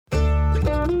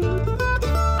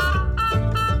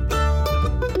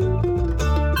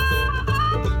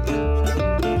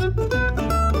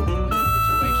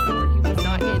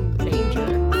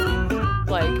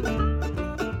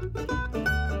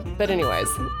But anyways,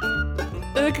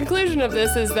 the conclusion of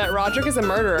this is that Roderick is a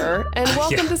murderer, and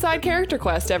welcome to Side Character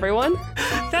Quest, everyone.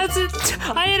 That's it.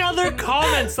 I had other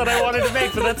comments that I wanted to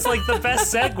make, but that's like the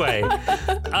best segue.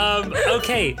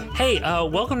 Okay. Hey,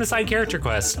 welcome to Side Character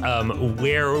Quest,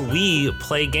 where we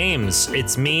play games.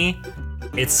 It's me.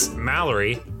 It's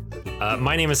Mallory.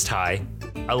 My name is Ty.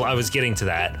 I was getting to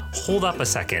that. Hold up a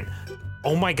second.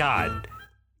 Oh my God.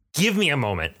 Give me a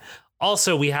moment.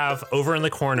 Also, we have over in the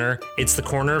corner, it's the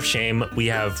corner of shame. We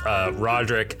have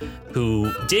Roderick,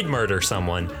 who did murder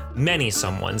someone, many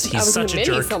someones. He's such a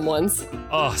jerk. Someones.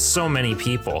 Oh, so many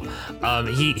people.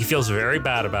 He feels very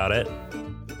bad about it.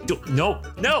 No.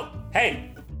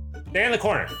 Hey, stay in the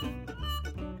corner.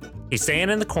 He's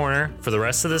staying in the corner for the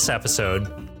rest of this episode.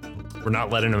 We're not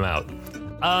letting him out.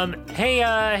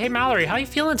 Hey, Mallory, how you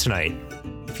feeling tonight?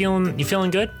 You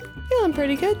feeling good? Feeling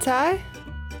pretty good, Ty.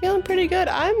 Feeling pretty good.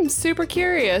 I'm super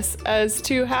curious as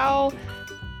to how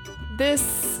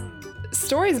this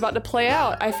story is about to play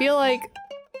out. I feel like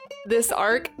this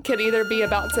arc could either be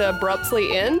about to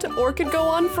abruptly end or could go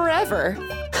on forever.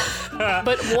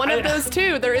 But one of those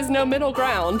two, there is no middle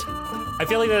ground. I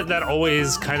feel like that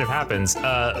always kind of happens.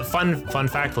 Fun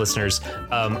fact, listeners,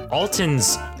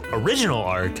 Alton's original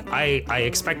arc, I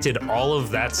expected all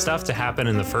of that stuff to happen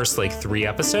in the first 3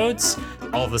 episodes.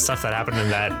 All of the stuff that happened in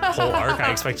that whole arc,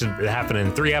 I expected it to happen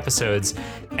in 3 episodes.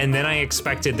 And then I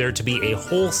expected there to be a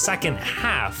whole second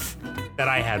half that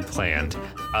I had planned.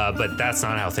 But that's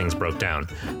not how things broke down.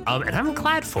 And I'm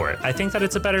glad for it. I think that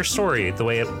it's a better story the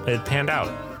way it panned out.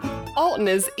 Alton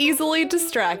is easily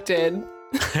distracted.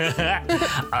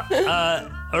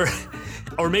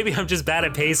 Or maybe I'm just bad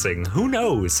at pacing. Who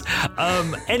knows?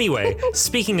 Anyway,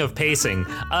 speaking of pacing,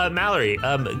 Mallory,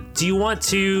 do you want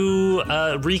to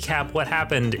recap what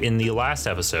happened in the last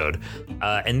episode?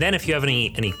 And then if you have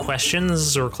any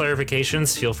questions or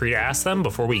clarifications, feel free to ask them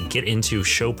before we get into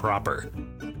show proper.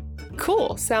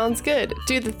 Cool, sounds good.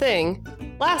 Do the thing.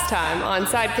 Last time on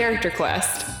Side Character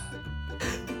Quest.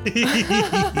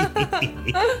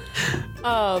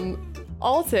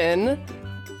 Alton...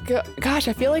 Gosh,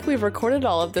 I feel like we've recorded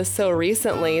all of this so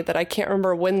recently that I can't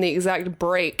remember when the exact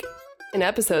break in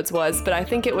episodes was, but I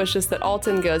think it was just that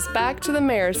Alton goes back to the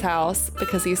mayor's house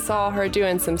because he saw her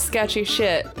doing some sketchy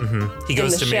shit. Mm-hmm. He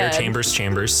goes to Mayor Chambers'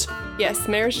 chambers. Yes,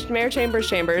 Mayor Chambers'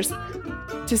 chambers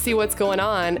to see what's going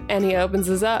on, and he opens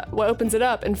it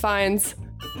up and finds,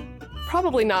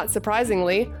 probably not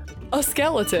surprisingly, a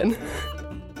skeleton.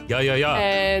 Yeah.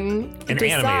 And an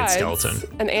animated skeleton.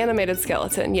 An animated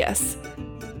skeleton, yes.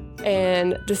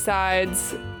 And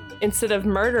decides, instead of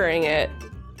murdering it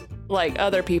like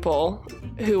other people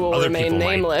who will remain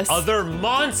nameless, other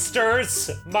monsters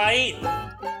might.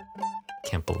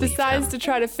 Can't believe decides him. to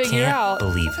try to figure out.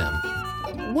 Can't believe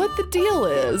him. What the deal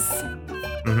is.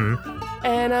 Mm-hmm.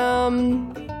 And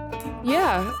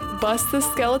busts the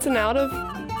skeleton out of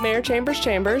Mayor Chambers'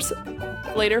 chambers.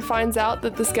 Later finds out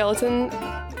that the skeleton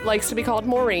likes to be called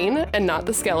Maureen and not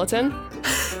the skeleton.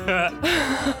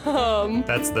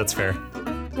 That's fair.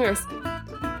 Yes.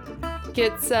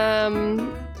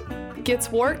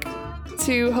 Gets work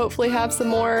to hopefully have some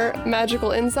more magical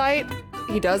insight.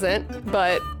 He doesn't,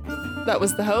 but that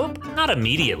was the hope. Not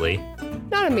immediately.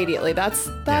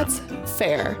 That's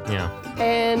fair. Yeah.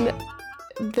 And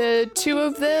the two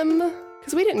of them,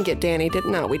 because we didn't get Danny,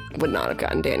 we would not have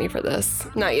gotten Danny for this.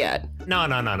 Not yet. No.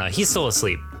 He's still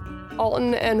asleep.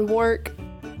 Alton and Wark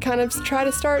kind of try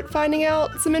to start finding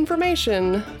out some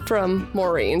information from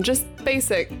Maureen, just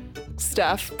basic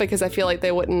stuff, because I feel like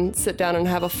they wouldn't sit down and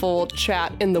have a full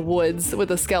chat in the woods with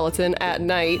a skeleton at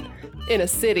night in a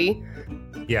city.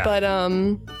 Yeah. But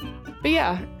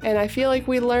yeah, and I feel like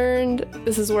we learned,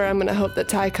 this is where I'm going to hope that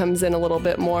Ty comes in a little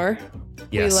bit more.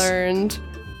 Yes. We learned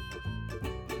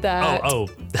that... Oh.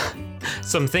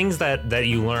 Some things that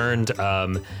you learned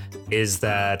is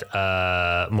that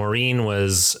Maureen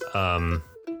was...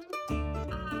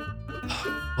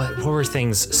 What were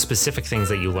specific things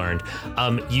that you learned?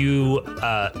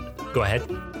 Go ahead.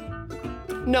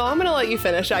 No, I'm going to let you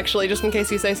finish, actually, just in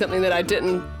case you say something that I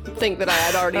didn't think that I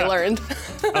had already learned.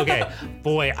 Okay.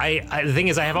 Boy, the thing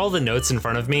is, I have all the notes in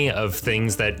front of me of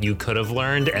things that you could have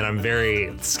learned, and I'm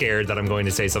very scared that I'm going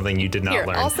to say something you did not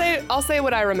learn. I'll say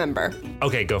what I remember.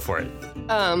 Okay, go for it.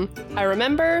 I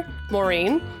remember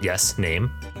Maureen. Yes,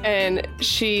 name. And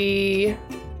she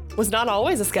was not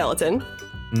always a skeleton.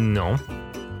 No.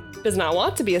 Does not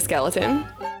want to be a skeleton.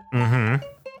 Mm-hmm.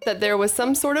 That there was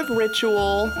some sort of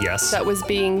ritual that was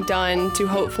being done to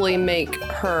hopefully make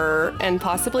her and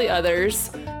possibly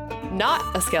others not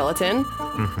a skeleton.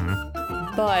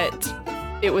 Mm-hmm. But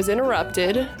it was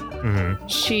interrupted. Mm-hmm.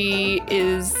 She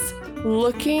is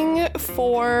looking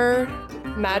for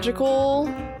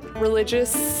magical,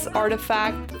 religious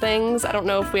artifact things. I don't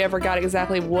know if we ever got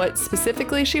exactly what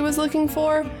specifically she was looking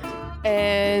for.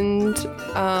 And,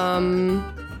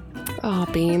 oh,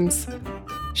 beams.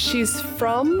 She's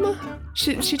from,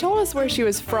 she told us where she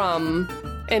was from,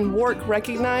 and Wark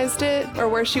recognized it, or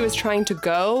where she was trying to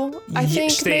go, I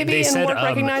think, they and said, Wark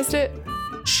recognized it.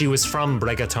 She was from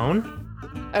Bregaton.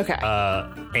 Okay.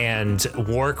 And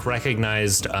Wark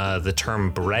recognized the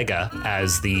term Brega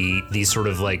as the sort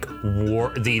of like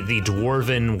the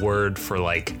dwarven word for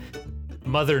like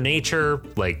Mother Nature,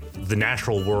 like the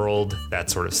natural world, that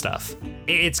sort of stuff.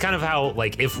 It's kind of how,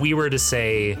 like, if we were to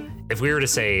say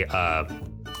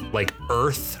like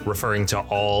Earth, referring to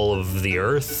all of the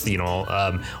Earth, you know,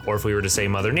 or if we were to say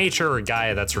Mother Nature or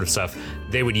Gaia, that sort of stuff,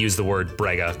 they would use the word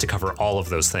Brega to cover all of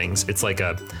those things. It's like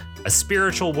a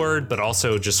spiritual word, but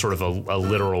also just sort of a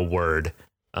literal word.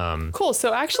 Cool.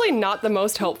 So actually not the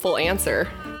most helpful answer.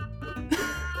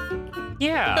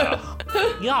 Yeah.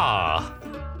 Yeah.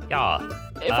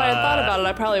 If I had thought about it,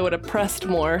 I probably would have pressed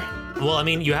more. Well, I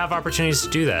mean, you have opportunities to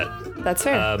do that. That's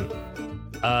fair.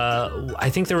 I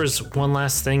think there was one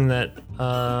last thing that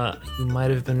you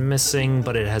might have been missing,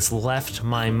 but it has left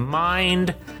my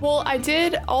mind. Well,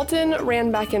 Alton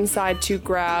ran back inside to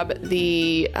grab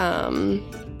the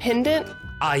pendant.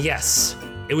 Yes.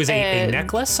 It was a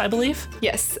necklace, I believe.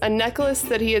 Yes, a necklace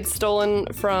that he had stolen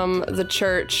from the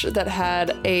church that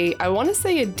had I want to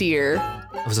say a deer.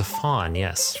 It was a fawn,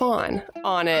 yes. Fawn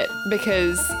on it,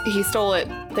 because he stole it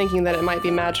thinking that it might be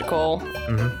magical,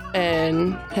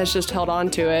 and has just held on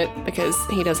to it because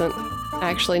he doesn't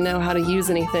actually know how to use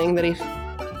anything that he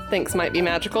thinks might be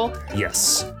magical.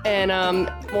 Yes. And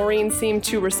Maureen seemed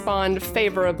to respond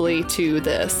favorably to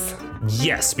this.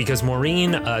 Yes, because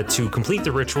Maureen, to complete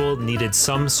the ritual, needed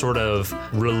some sort of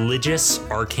religious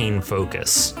arcane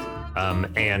focus.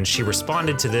 And she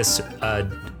responded to this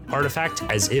artifact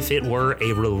as if it were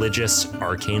a religious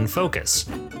arcane focus,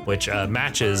 which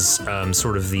matches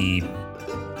sort of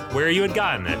where you had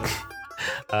gotten it.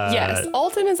 Yes,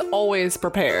 Alton is always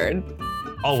prepared.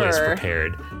 Always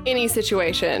prepared. Any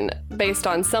situation based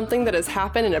on something that has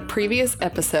happened in a previous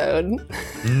episode.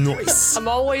 Nice. I'm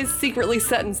always secretly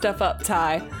setting stuff up,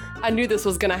 Ty. I knew this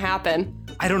was gonna happen.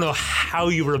 I don't know how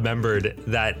you remembered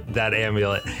that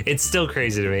amulet. It's still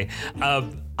crazy to me.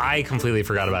 I completely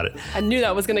forgot about it. I knew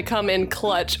that was gonna come in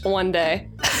clutch one day.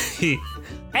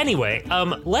 Anyway,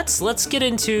 let's get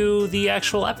into the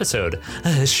actual episode,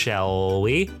 shall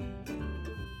we?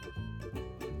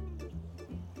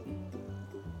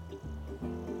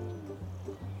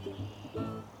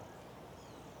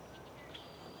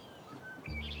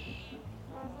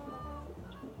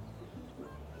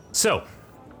 So,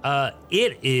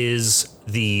 it is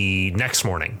the next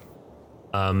morning.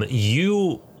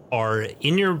 You are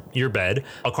in your bed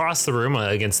across the room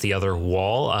against the other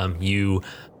wall. You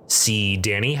see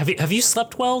Danny. Have you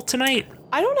slept well tonight?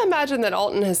 I don't imagine that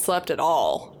Alton has slept at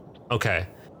all. Okay.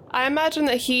 I imagine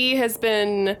that he has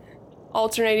been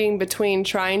alternating between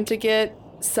trying to get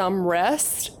some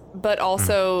rest, but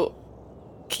also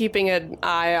keeping an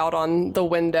eye out on the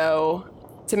window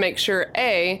to make sure,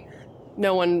 A,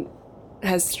 no one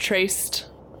has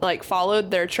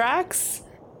followed their tracks,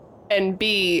 and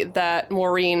B, that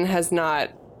Maureen has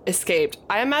not escaped.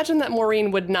 I imagine that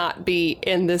Maureen would not be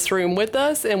in this room with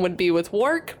us and would be with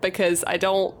Wark, because I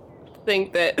don't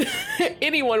think that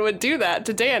anyone would do that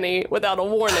to Danny without a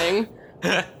warning.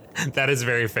 That is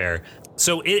very fair.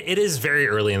 So it is very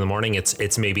early in the morning.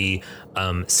 It's maybe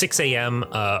 6 a.m.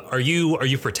 Are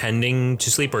you pretending to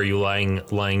sleep, or are you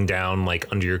lying down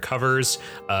like under your covers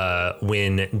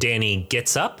when Danny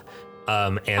gets up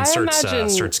and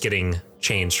starts getting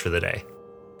changed for the day?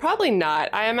 Probably not.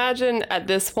 I imagine at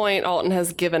this point Alton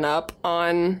has given up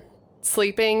on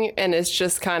sleeping and is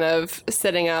just kind of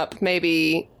sitting up,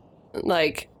 maybe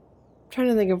like trying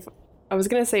to think of, I was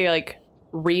gonna say like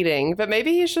reading, but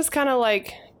maybe he's just kind of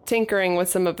like tinkering with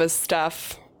some of his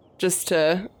stuff just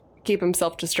to keep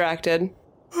himself distracted.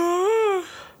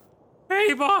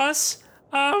 Hey, boss.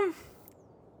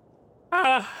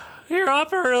 You're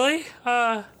up early.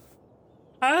 I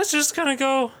was just gonna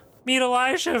go meet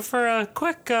Elijah for a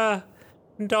quick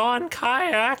dawn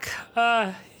kayak.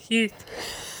 You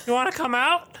want to come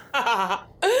out?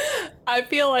 I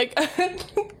feel like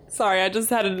sorry, I just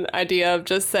had an idea of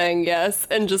just saying yes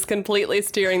and just completely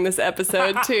steering this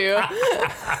episode to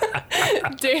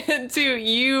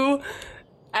you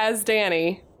as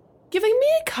Danny giving me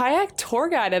a kayak tour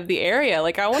guide of the area.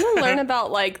 Like, I want to learn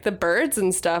about like the birds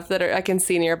and stuff that I can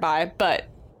see nearby. But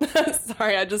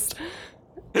sorry, I just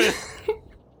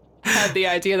had the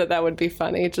idea that would be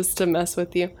funny just to mess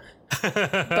with you.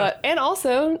 And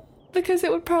also because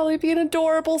it would probably be an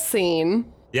adorable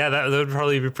scene. Yeah, that would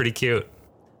probably be pretty cute.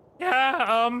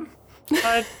 Yeah,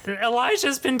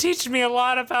 Elijah's been teaching me a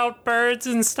lot about birds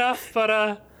and stuff, but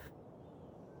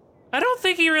I don't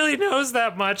think he really knows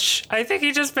that much. I think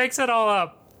he just makes it all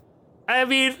up. I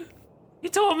mean, he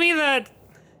told me that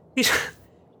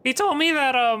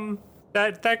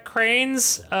that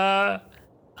cranes. I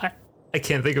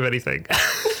can't think of anything.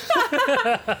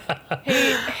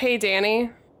 Hey,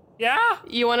 Danny. Yeah.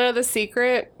 You want to know the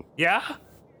secret? Yeah.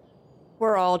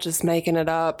 We're all just making it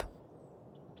up.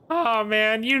 Oh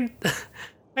man, you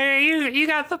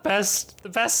got the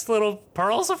best little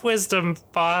pearls of wisdom,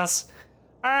 boss.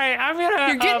 All right, I'm gonna.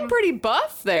 You're getting pretty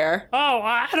buff there. Oh,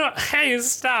 I don't. Hey,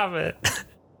 stop it.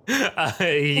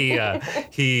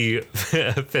 He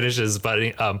finishes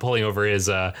pulling over his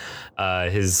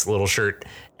little shirt,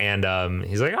 and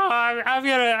he's like, "Oh, I'm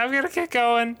gonna get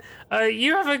going.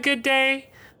 You have a good day.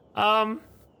 I'll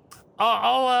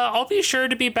be sure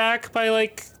to be back by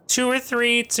like 2 or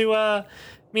 3 to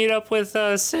meet up with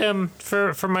Sim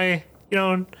for my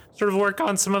sort of work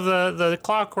on some of the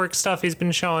clockwork stuff he's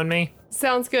been showing me."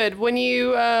 Sounds good. When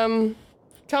you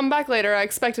come back later, I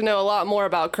expect to know a lot more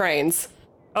about cranes.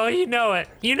 Oh, you know it.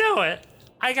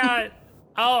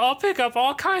 I'll pick up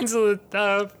all kinds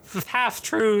of half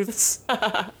truths.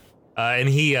 And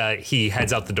he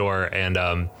heads out the door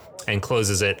and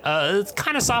closes it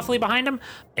kind of softly behind him.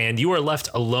 And you are left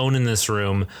alone in this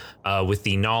room with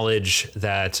the knowledge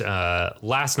that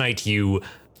last night you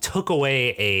took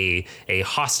away a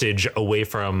hostage away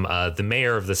from the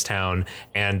mayor of this town,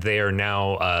 and they are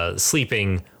now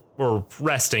sleeping or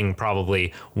resting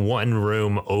probably one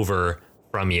room over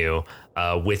from you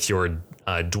with your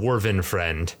dwarven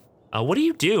friend. What do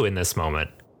you do in this moment?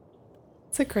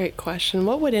 It's a great question.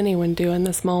 What would anyone do in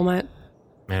this moment?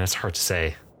 Man, it's hard to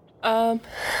say.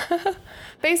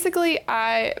 Basically,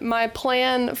 my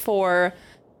plan for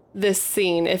this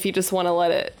scene, if you just want to let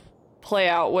it play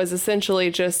out, was essentially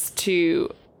just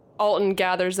to Alton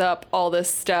gathers up all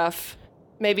this stuff,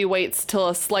 maybe waits till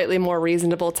a slightly more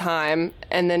reasonable time,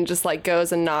 and then just like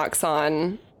goes and knocks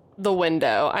on the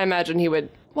window. I imagine he would,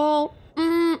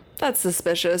 that's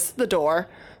suspicious. The door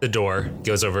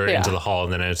goes over into the hall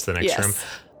and then into the next room.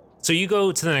 So you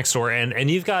go to the next door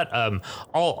and you've got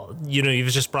you've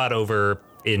just brought over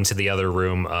into the other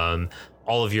room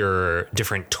all of your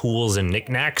different tools and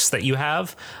knickknacks that you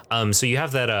have. So you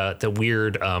have that the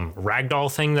weird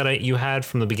ragdoll thing that you had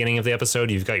from the beginning of the episode.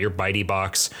 You've got your bitey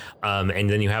box, and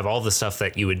then you have all the stuff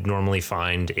that you would normally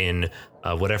find in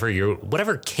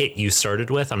whatever kit you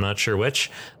started with. I'm not sure which.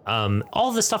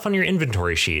 All the stuff on your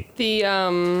inventory sheet. The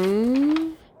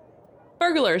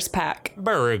burglar's pack.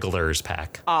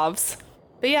 Ovs.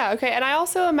 But yeah, okay. And I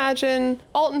also imagine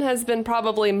Alton has been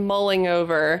probably mulling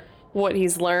over what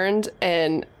he's learned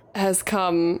and has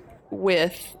come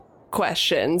with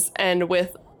questions and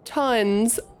with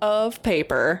tons of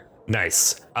paper.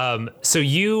 Nice. So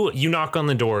you knock on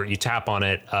the door, you tap on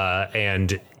it,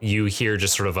 and you hear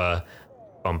just sort of a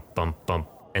bump, bump, bump.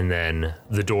 And then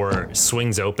the door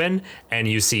swings open and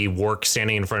you see Wark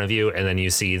standing in front of you. And then you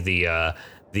see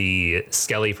the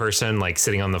skelly person like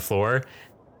sitting on the floor.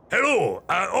 Hello.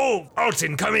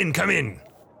 Alton, come in.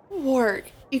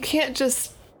 Wark, you can't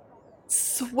just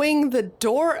swing the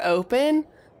door open.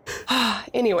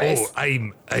 Anyways. Oh,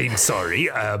 I'm sorry.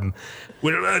 Come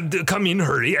in,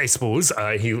 hurry, I suppose.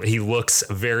 He looks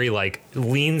very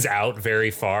leans out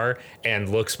very far and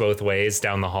looks both ways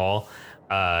down the hall,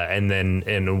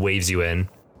 and waves you in.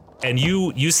 And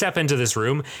you step into this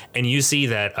room and you see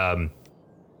that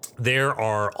there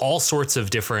are all sorts of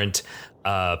different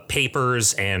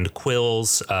papers and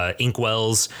quills,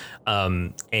 inkwells,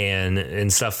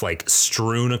 and stuff like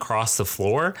strewn across the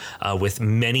floor, with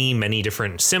many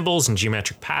different symbols and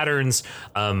geometric patterns,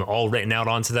 all written out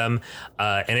onto them.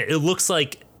 And it looks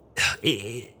like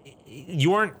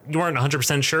you aren't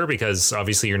 100% sure because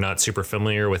obviously you're not super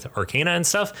familiar with Arcana and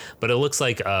stuff, but it looks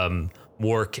like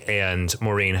Wark and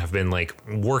Maureen have been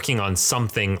working on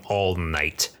something all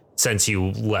night since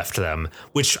you left them,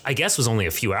 which I guess was only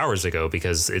a few hours ago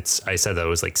because I said that it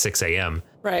was 6 a.m.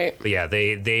 Right. But yeah,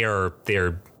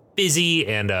 they're busy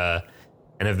and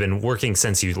have been working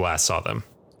since you last saw them.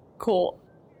 Cool.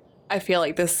 I feel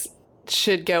like this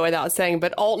should go without saying,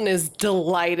 but Alton is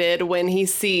delighted when he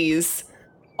sees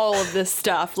all of this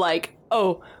stuff.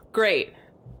 Oh, great.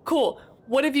 Cool.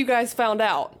 What have you guys found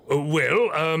out? Well,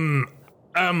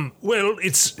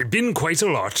 it's been quite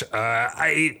a lot.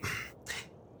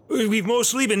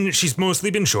 She's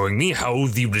mostly been showing me how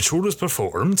the ritual was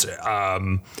performed,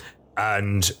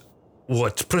 and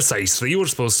what precisely you're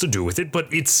supposed to do with it, but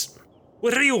it's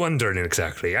What are you wondering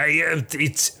exactly?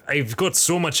 I've got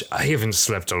so much. I haven't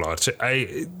slept a lot.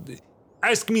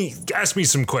 Ask me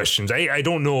some questions. I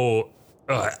don't know.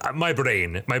 My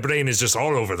brain is just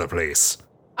all over the place.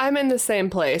 I'm in the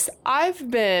same place. I've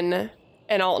been,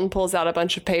 and Alton pulls out a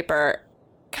bunch of paper,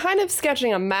 kind of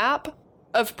sketching a map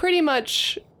of pretty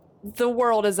much the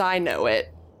world as I know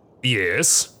it.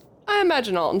 Yes. I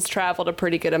imagine Alton's traveled a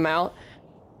pretty good amount.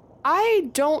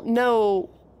 I don't know,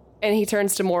 and he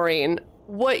turns to Maureen,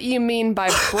 what you mean by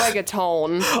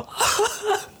Bregatone.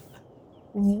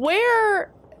 Where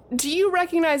do you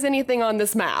recognize anything on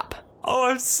this map?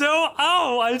 I'm so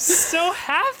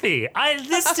happy.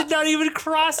 This did not even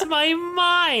cross my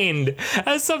mind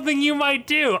as something you might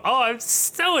do. Oh, I'm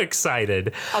so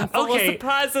excited. I'm full of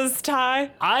surprises,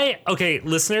 Ty.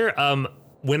 Listener,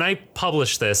 when I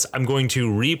publish this, I'm going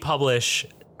to republish,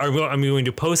 I'm going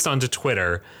to post onto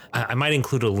Twitter. I might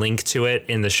include a link to it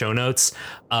in the show notes.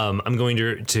 I'm going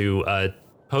to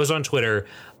post on Twitter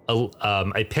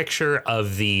a picture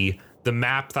of the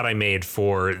map that I made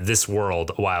for this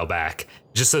world a while back,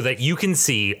 just so that you can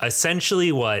see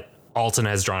essentially what Alton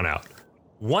has drawn out.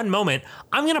 One moment,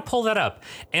 I'm going to pull that up.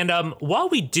 And while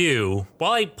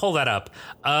I pull that up,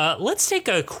 let's take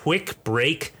a quick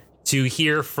break to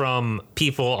hear from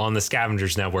people on the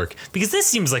Scavengers Network, because this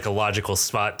seems like a logical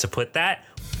spot to put that.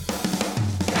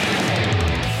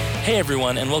 Hey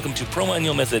everyone, and welcome to Promo and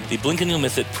You'll Miss It, the Blink and You'll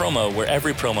Miss It promo, where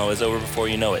every promo is over before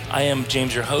you know it. I am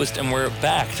James, your host, and we're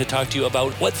back to talk to you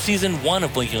about what Season 1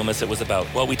 of Blink and You'll Miss It was about.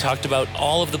 Well, we talked about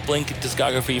all of the Blink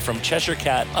discography from Cheshire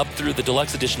Cat up through the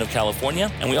deluxe edition of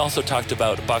California, and we also talked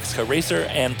about Boxcar Racer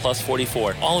and Plus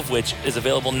 44, all of which is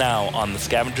available now on the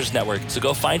Scavengers Network, so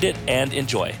go find it and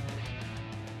enjoy.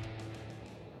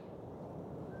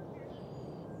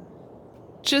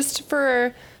 Just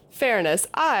for fairness,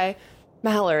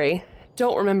 Mallory,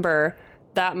 don't remember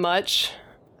that much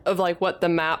of like what the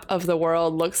map of the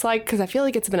world looks like, because I feel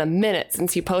like it's been a minute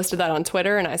since you posted that on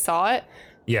Twitter and I saw it.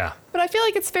 Yeah. But I feel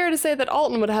like it's fair to say that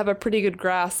Alton would have a pretty good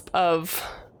grasp of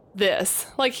this.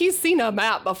 Like, he's seen a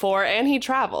map before and he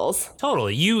travels.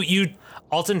 Totally.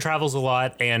 Alton travels a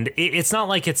lot, and it's not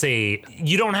like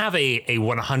you don't have a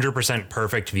 100%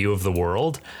 perfect view of the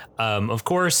world. Of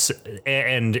course,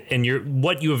 and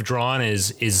what you have drawn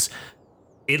is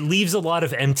it leaves a lot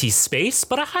of empty space,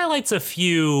 but it highlights a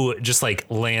few just like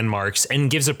landmarks and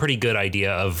gives a pretty good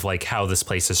idea of like how this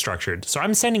place is structured. So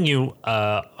I'm sending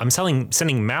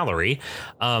Mallory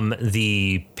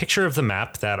the picture of the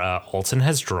map that Alton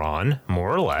has drawn,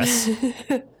 more or less.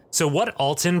 So what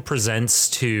Alton presents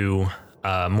to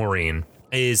Maureen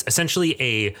is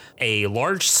essentially a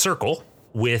large circle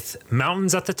with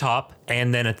mountains at the top,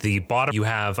 and then at the bottom you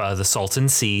have the Salton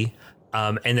Sea.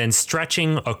 And then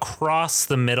stretching across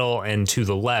the middle and to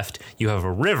the left, you have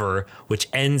a river which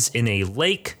ends in a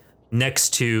lake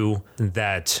next to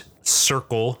that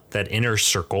circle, that inner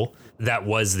circle that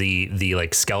was the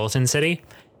like skeleton city.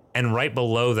 And right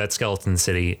below that skeleton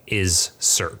city is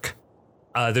Cirque.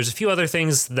 There's a few other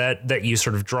things that you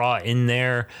sort of draw in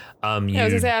there. I was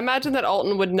gonna say, I imagine that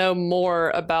Alton would know more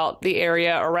about the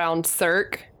area around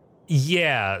Cirque.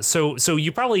 Yeah, so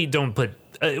you probably don't put.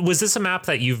 Was this a map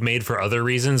that you've made for other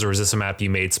reasons, or is this a map you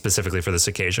made specifically for this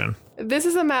occasion? This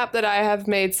is a map that I have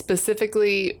made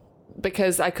specifically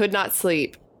because I could not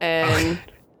sleep and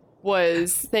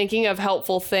was thinking of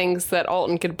helpful things that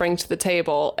Alton could bring to the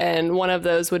table. And one of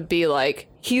those would be like,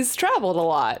 he's traveled a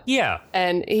lot. Yeah.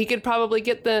 And he could probably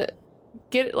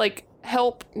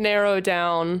help narrow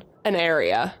down an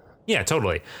area. Yeah,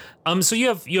 totally. So you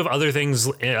have other things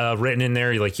written in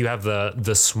there, like you have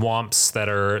the swamps that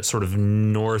are sort of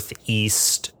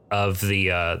northeast of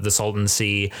the Salton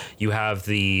Sea. You have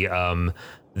the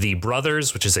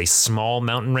Brothers, which is a small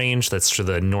mountain range that's to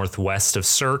the northwest of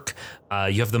Cirque.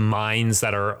 You have the mines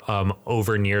that are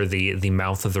over near the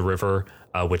mouth of the river,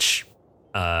 which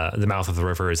the mouth of the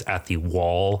river is at the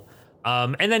wall.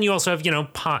 And then you also have,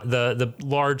 the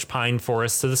large pine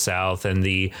forest to the south and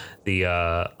the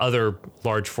other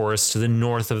large forests to the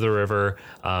north of the river,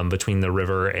 between the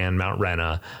river and Mount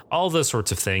Rena, all those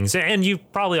sorts of things. And you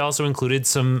probably also included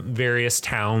some various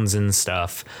towns and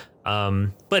stuff.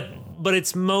 But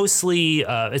it's mostly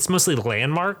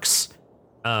landmarks,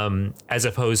 as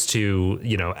opposed to,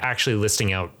 actually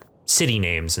listing out city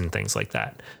names and things like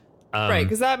that. Right.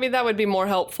 Because that would be more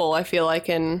helpful, I feel like,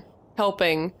 in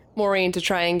helping Maureen to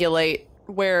triangulate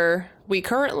where we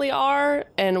currently are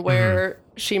and where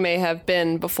she may have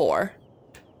been before.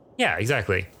 Yeah,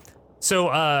 exactly.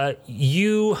 So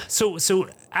so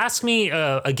ask me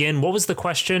again, what was the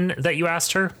question that you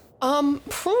asked her?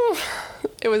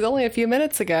 It was only a few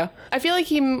minutes ago. I feel like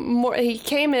he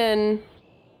came in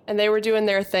and they were doing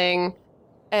their thing,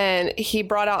 and he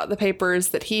brought out the papers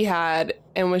that he had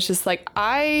and was just like,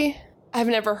 I have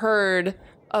never heard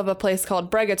of a place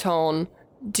called Bregatone.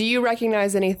 Do you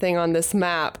recognize anything on this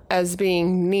map as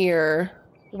being near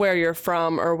where you're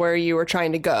from or where you were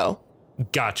trying to go?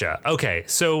 Gotcha. Okay,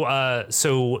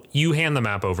 so you hand the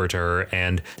map over to her,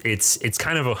 and it's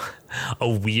kind of a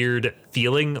weird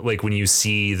feeling, like when you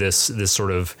see this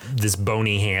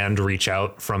bony hand reach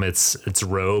out from its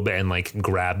robe and like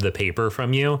grab the paper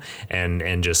from you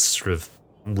and just sort of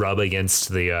rub against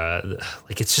the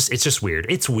like it's just weird.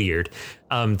 It's weird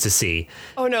to see.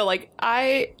 Oh no, like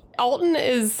Alton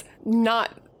is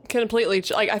not completely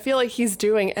like, I feel like he's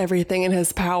doing everything in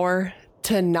his power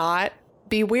to not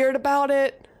be weird about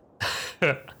it,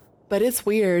 but it's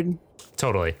weird.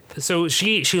 Totally. So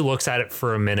she looks at it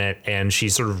for a minute, and she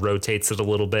sort of rotates it a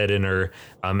little bit in her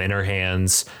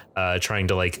hands, trying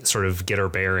to like sort of get her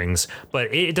bearings.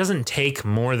 But it doesn't take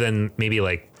more than maybe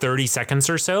like 30 seconds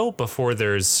or so before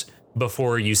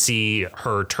you see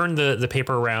her turn the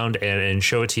paper around and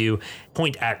show it to you,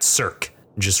 point at Cirque,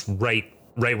 just right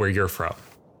where you're from.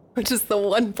 Which is the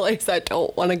one place I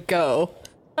don't want to go.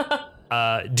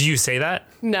 Do you say that?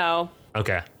 No.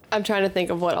 Okay. I'm trying to think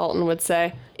of what Alton would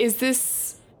say. Is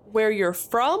this where you're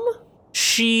from?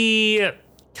 She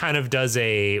kind of does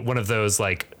one of those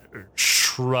like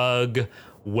shrug,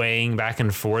 weighing back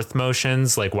and forth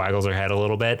motions, like waggles her head a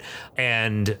little bit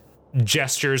and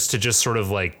gestures to just sort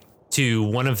of like to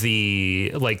one of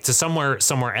the like to somewhere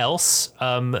else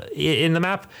in the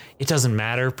map. It doesn't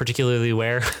matter particularly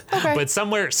where, okay. But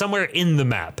somewhere in the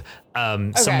map.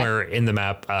 Somewhere in the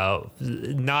map,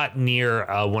 not near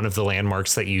one of the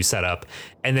landmarks that you set up.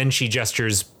 And then she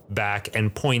gestures back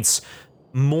and points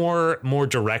more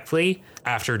directly.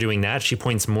 After doing that, she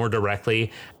points more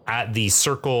directly at the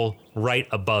circle right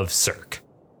above Cirque.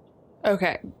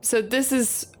 Okay, so this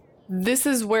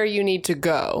is where you need to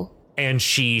go. And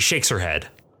she shakes her head,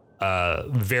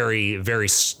 very, very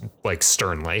like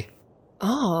sternly.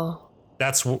 Oh.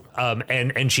 That's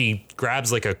and she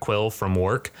grabs like a quill from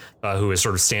Work, who is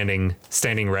sort of standing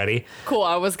ready. Cool.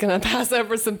 I was gonna pass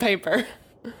over some paper.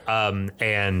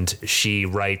 And she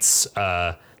writes,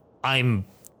 "I'm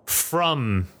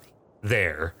from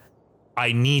there.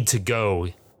 I need to go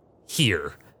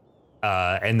here."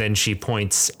 And then she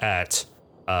points at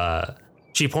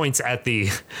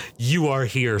the "You are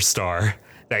here" star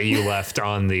that you left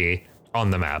on the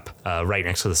map, right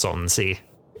next to the Salton Sea.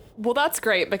 Well, that's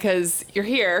great because you're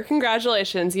here.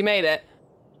 Congratulations, you made it.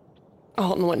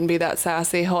 Alton wouldn't be that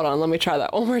sassy. Hold on, let me try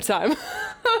that one more time.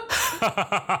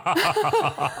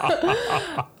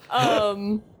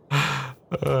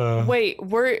 Wait,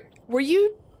 were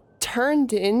you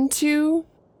turned into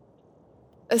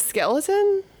a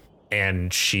skeleton?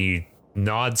 And she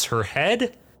nods her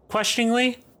head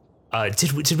questioningly.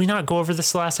 Did we not go over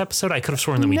this last episode? I could have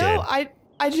sworn that we did. No, I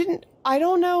didn't. I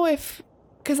don't know if,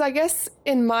 because I guess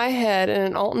in my head and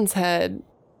in Alton's head,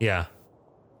 yeah,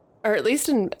 or at least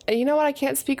in, you know what, I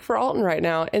can't speak for Alton right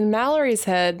now. In Mallory's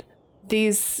head,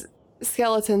 these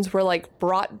skeletons were like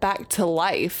brought back to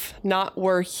life, not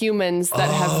were humans that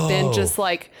have been just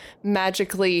like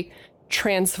magically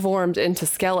transformed into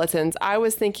skeletons. I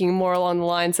was thinking more along the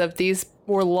lines of these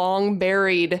were long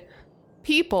buried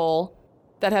people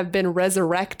that have been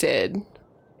resurrected.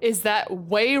 Is that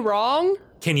way wrong?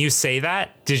 Can you say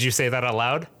that? Did you say that out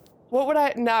loud? What would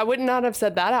I? No, I would not have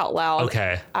said that out loud.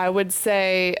 Okay. I would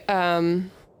say, I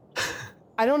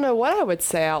don't know what I would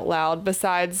say out loud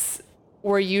besides,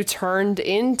 were you turned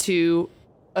into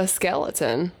a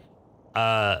skeleton?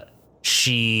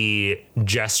 She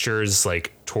gestures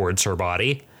like towards her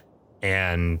body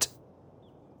and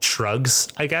shrugs,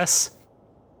 I guess.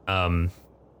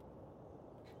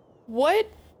 What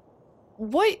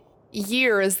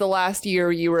year is the last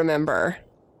year you remember?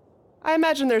 I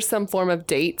imagine there's some form of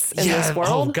dates in this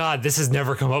world. Oh God, this has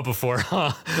never come up before,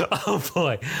 huh? Oh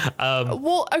boy.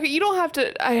 Well, okay, you don't have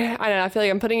to. I don't know. I feel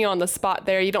like I'm putting you on the spot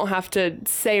there. You don't have to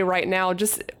say right now.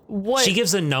 Just what she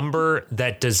gives a number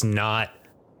that does not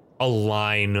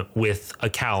align with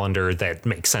a calendar that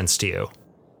makes sense to you.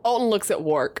 Alton looks at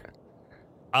Work.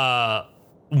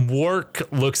 Work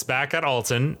looks back at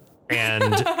Alton,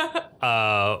 and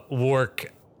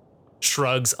Work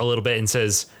shrugs a little bit and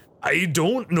says, "I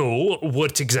don't know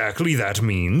what exactly that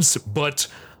means, but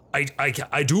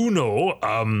I do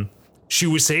know. She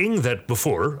was saying that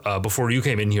before you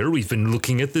came in here, we've been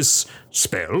looking at this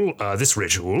spell, this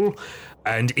ritual,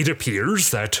 and it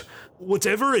appears that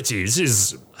whatever it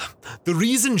is the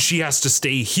reason she has to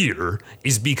stay here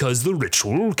is because the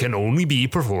ritual can only be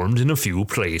performed in a few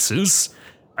places,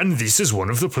 and this is one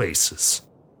of the places.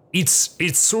 It's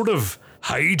sort of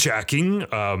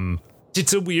hijacking.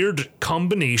 It's a weird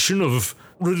combination of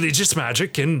religious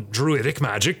magic and druidic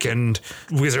magic and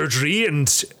wizardry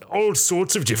and all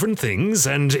sorts of different things,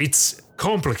 and it's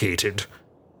complicated.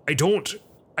 I don't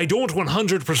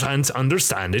 100%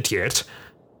 understand it yet,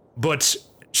 but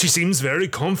she seems very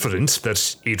confident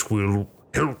that it will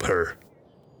help her.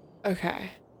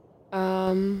 Okay.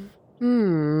 Alton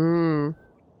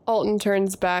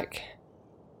turns back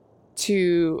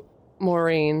to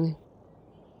Maureen.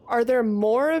 Are there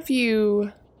more of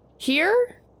you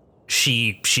here?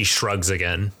 She shrugs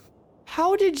again.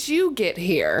 How did you get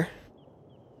here?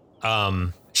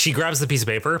 She grabs the piece of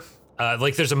paper.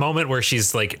 There's a moment where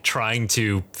she's like trying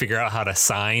to figure out how to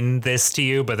sign this to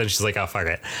you, but then she's like, oh, fuck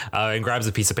it. And grabs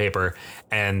a piece of paper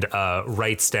and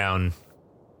writes down,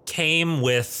 came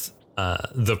with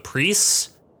the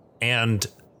priests and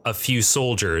a few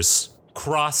soldiers,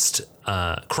 crossed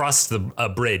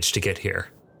a bridge to get here.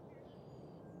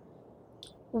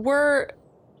 Were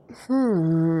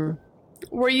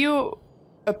you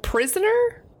a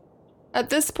prisoner at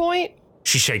this point?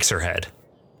 She shakes her head.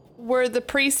 Were the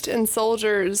priest and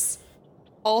soldiers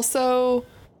also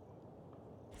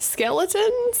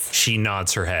skeletons? She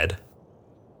nods her head.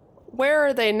 Where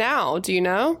are they now? Do you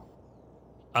know?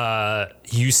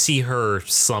 You see her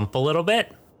slump a little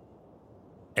bit,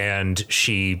 and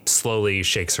she slowly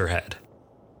shakes her head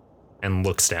and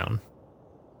looks down.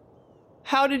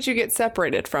 How did you get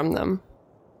separated from them?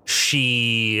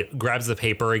 She grabs the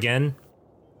paper again,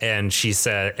 and she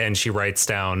writes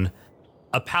down,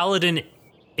 a paladin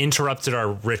interrupted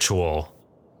our ritual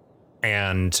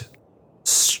and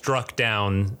struck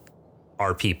down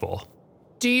our people.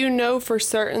 Do you know for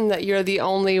certain that you're the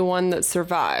only one that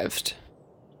survived?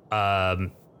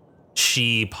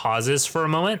 She pauses for a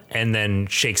moment and then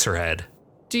shakes her head.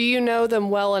 Do you know them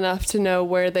well enough to know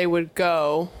where they would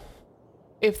go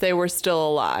if they were still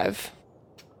alive?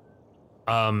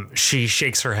 She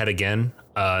shakes her head again,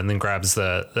 and then grabs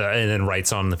and then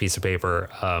writes on the piece of paper,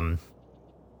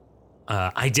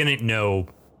 I didn't know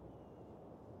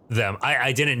them.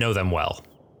 I didn't know them well,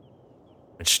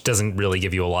 which doesn't really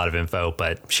give you a lot of info,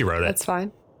 but she wrote it. That's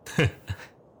fine.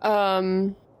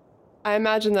 I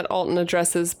imagine that Alton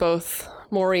addresses both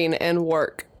Maureen and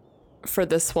Work for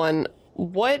this one.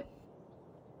 What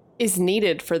is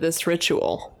needed for this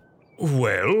ritual?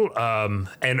 Well,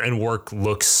 and Work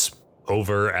looks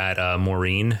over at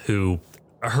Maureen, who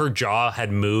her jaw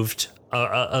had moved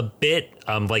a bit,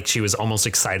 like she was almost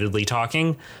excitedly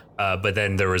talking, but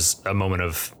then there was a moment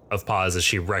of pause as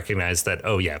she recognized that,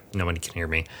 oh yeah, nobody can hear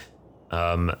me.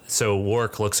 So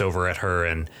Work looks over at her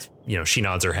and, she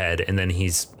nods her head, and then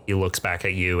he looks back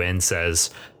at you and says,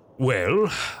 well,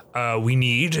 we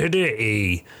needed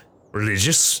a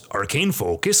religious arcane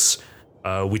focus,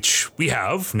 which we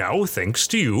have now, thanks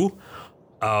to you.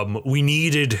 We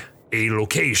needed a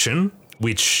location,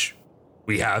 which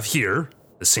we have here,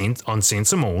 on St.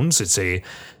 Simone's. It's a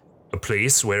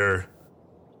place where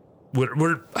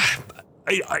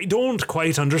I don't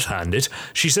quite understand it.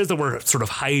 She says that we're sort of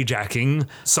hijacking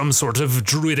some sort of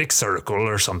druidic circle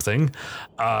or something.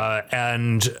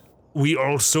 And we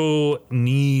also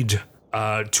need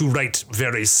to write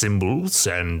various symbols,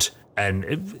 and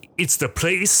it's the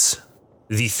place,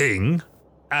 the thing,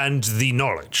 and the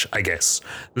knowledge, I guess.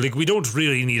 Like, we don't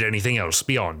really need anything else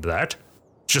beyond that.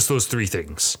 Just those three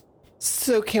things.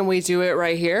 So can we do it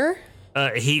right here?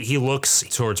 He looks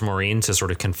towards Maureen to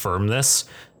sort of confirm this,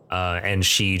 and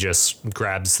she just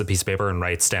grabs the piece of paper and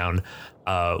writes down,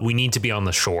 we need to be on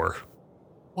the shore.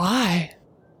 Why?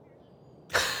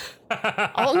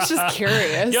 Alton's just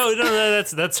curious. No,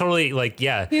 that's totally, like,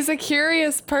 yeah. He's a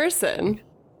curious person.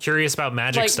 Curious about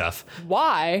magic stuff.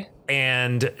 Why?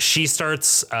 And she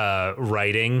starts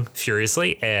writing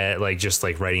furiously, just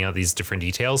writing out these different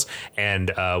details,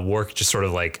 and Work just sort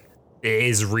of like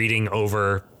is reading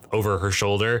over her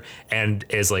shoulder and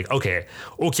is like, okay,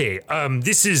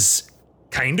 this is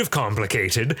kind of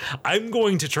complicated. I'm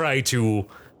going to try to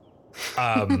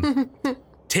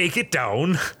take it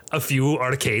down a few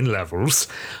arcane levels,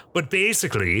 but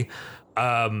basically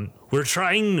we're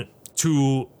trying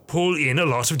to pull in a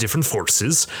lot of different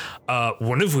forces,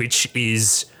 one of which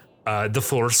is the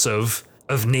force of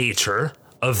nature,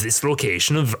 of this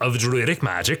location, of druidic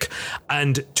magic.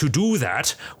 And to do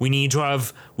that, we need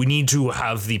to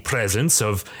have the presence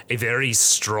of a very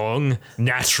strong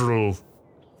natural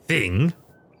thing.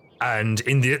 And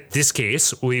in this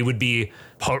case, we would be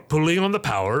pulling on the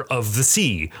power of the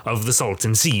sea, of the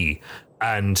Salton Sea.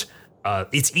 And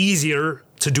it's easier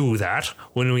to do that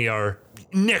when we are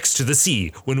next to the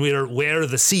sea, when we are where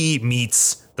the sea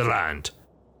meets the land.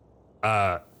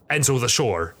 And so the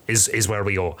shore is where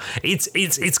we go.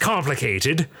 It's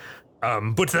complicated,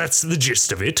 but that's the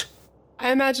gist of it.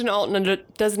 I imagine Alton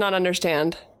does not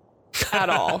understand at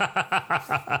all.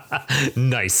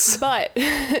 Nice. But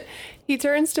he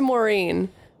turns to Maureen.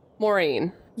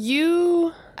 Maureen,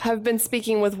 you have been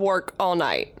speaking with Work all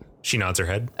night. She nods her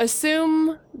head.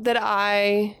 Assume that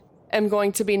I am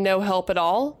going to be no help at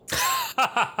all.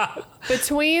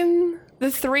 Between the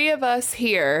three of us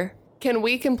here, can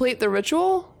we complete the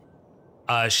ritual?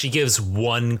 She gives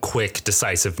one quick,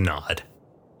 decisive nod.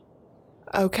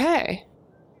 Okay.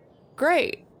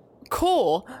 Great.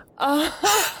 Cool.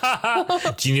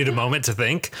 Do you need a moment to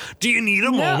think? Do you need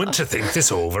a moment to think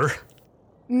this over?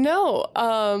 No.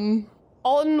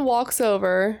 Alton walks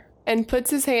over and puts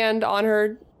his hand on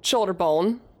her shoulder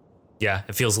bone Yeah,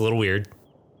 it feels a little weird.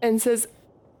 and says,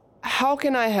 "How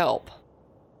can I help?"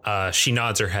 She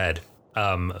nods her head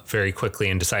very quickly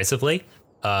and decisively.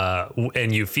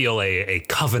 And you feel a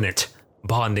covenant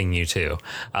bonding you two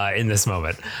in this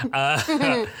moment.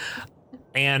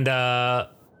 And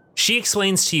she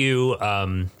explains to you,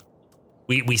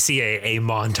 we see a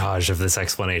montage of this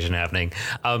explanation happening.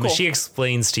 Cool. She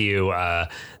explains to you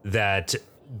that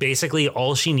basically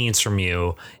all she needs from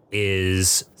you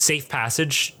is safe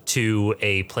passage to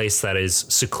a place that is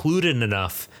secluded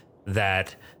enough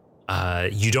that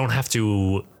you won't have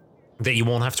to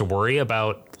worry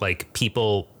about like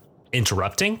people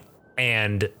interrupting,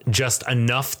 and just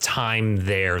enough time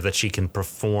there that she can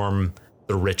perform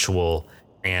the ritual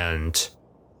and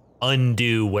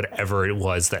undo whatever it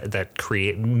was that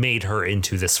made her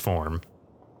into this form.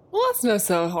 Well, that's not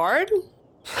so hard.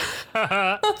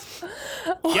 Yeah,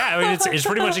 I mean it's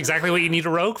pretty much exactly what you need a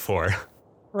rogue for.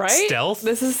 Right? Stealth.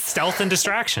 This is Stealth and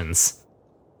distractions.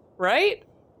 right?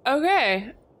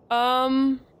 Okay.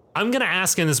 I'm gonna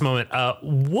ask in this moment,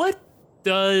 what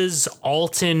does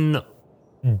Alton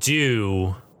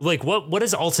do? Like, what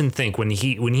does Alton think when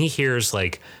he hears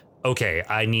like, okay,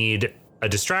 I need a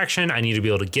distraction, I need to be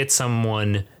able to get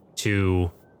someone to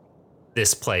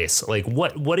this place? Like,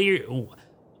 what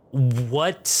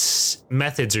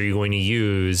methods are you going to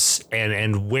use,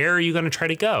 and where are you going to try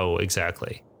to go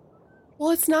exactly? Well,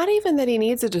 it's not even that he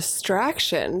needs a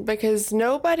distraction, because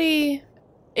nobody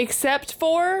except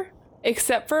for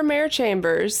Mayor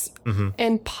Chambers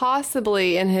and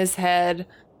possibly in his head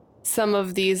some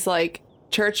of these like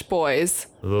church boys.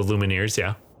 The Lumineers,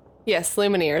 yeah. Yes,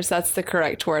 Lumineers, that's the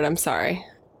correct word, I'm sorry.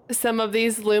 Some of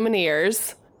these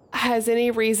Lumineers has any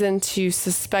reason to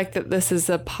suspect that this is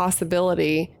a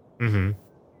possibility.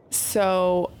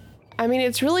 So, I mean,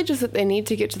 it's really just that they need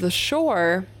to get to the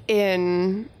shore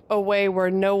in a way where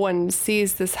no one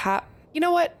sees this You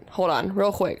know what? Hold on,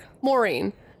 real quick.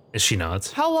 Maureen, She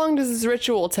nods. how long does this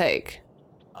ritual take?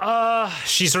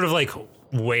 She sort of like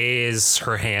weighs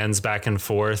her hands back and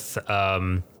forth,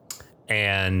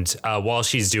 and while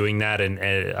she's doing that,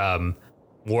 and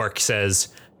Wark says,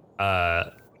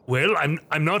 "Well, I'm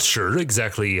not sure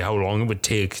exactly how long it would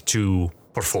take to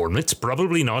perform it.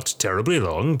 Probably not terribly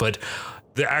long, but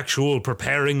the actual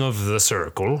preparing of the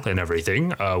circle and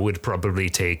everything would probably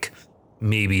take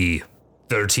maybe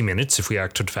 30 minutes if we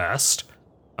acted fast,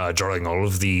 drawing all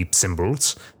of the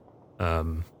symbols.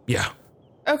 Yeah."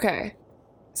 Okay.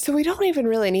 So we don't even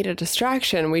really need a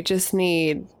distraction. We just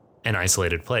need An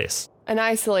isolated place an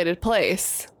isolated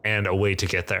place and a way to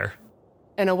get there.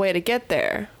 and a way to get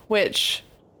there, which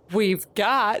we've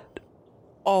got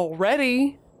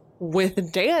already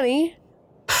with Danny.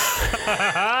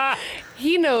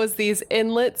 He knows these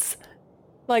inlets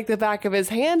like the back of his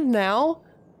hand now.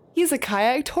 He's a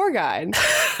kayak tour guide.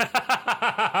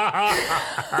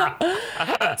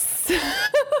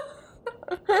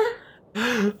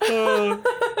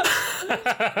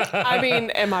 I mean,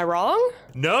 am I wrong?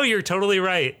 No, you're totally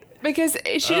right. Because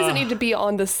she doesn't need to be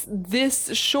on this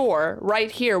shore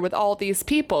right here with all these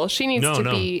people. She needs to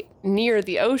be near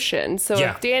the ocean. So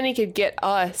Yeah. if Danny could get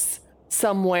us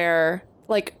somewhere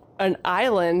like an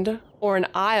island or an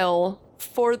isle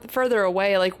further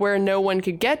away, like where no one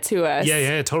could get to us,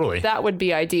 Yeah, totally. that would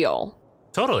be ideal.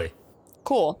 Totally.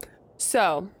 Cool.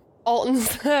 So Alton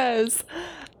says,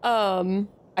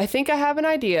 I think I have an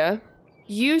idea.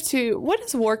 You two, what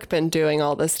has Wark been doing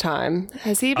all this time?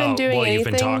 Has he been doing while anything?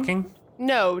 you've been talking?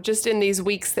 No, just in these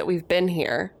weeks that we've been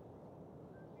here.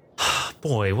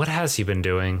 Boy, what has he been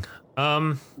doing?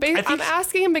 I'm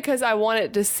asking him because I want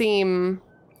it to seem...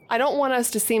 I don't want us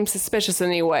to seem suspicious in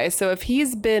any way. So if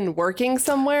he's been working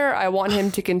somewhere, I want him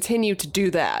to continue to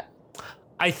do that.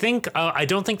 I think I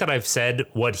don't think that I've said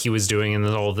what he was doing in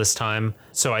all of this time.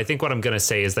 So I think what I'm going to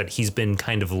say is that he's been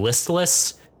kind of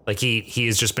listless. Like he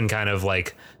has just been kind of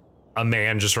like a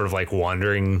man just sort of like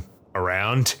wandering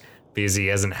around because he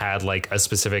hasn't had like a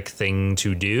specific thing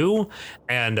to do.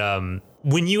 And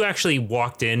when you actually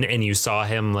walked in and you saw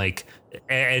him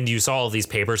and you saw all these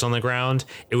papers on the ground,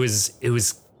 it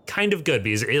was kind of good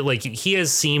because he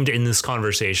has seemed in this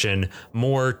conversation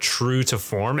more true to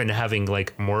form and having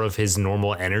like more of his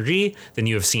normal energy than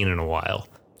you have seen in a while.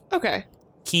 Okay.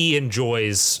 He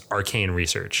enjoys arcane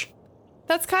research.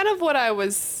 That's kind of what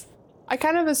I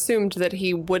kind of assumed that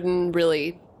he wouldn't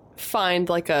really find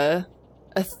like a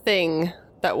thing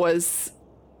that was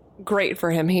great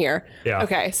for him here. Yeah.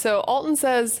 Okay, so Alton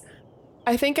says,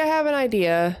 I think I have an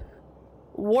idea.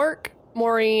 Work,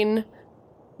 Maureen,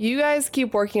 you guys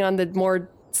keep working on the more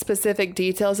specific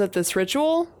details of this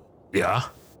ritual. Yeah.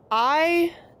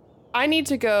 I need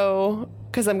to go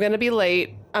because I'm going to be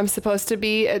late. I'm supposed to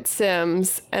be at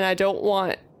Sims and I don't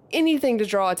want anything to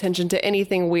draw attention to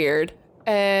anything weird.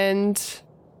 And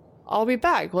I'll be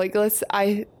back.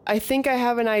 I think I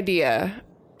have an idea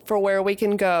for where we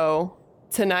can go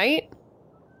tonight.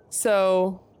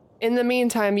 So in the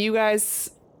meantime, you guys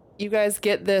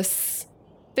get this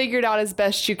figured out as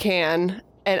best you can.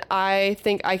 And I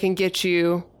think I can get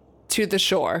you to the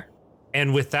shore.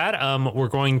 And with that, we're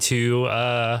going to,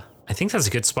 I think that's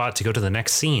a good spot to go to the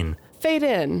next scene. Fade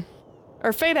in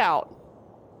or fade out.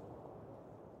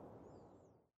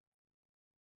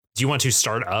 Do you want to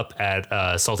start up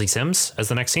at Salty Sims as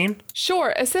the next scene?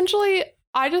 Sure. Essentially,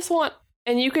 I just want,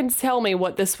 and you can tell me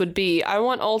what this would be. I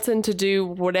want Alton to do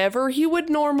whatever he would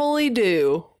normally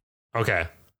do. Okay.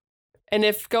 And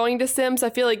if going to Sims, I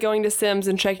feel like going to Sims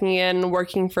and checking in and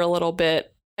working for a little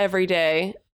bit every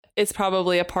day is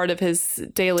probably a part of his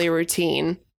daily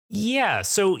routine. Yeah,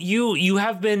 so you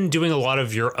have been doing a lot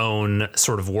of your own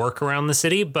sort of work around the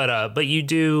city, but you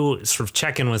do sort of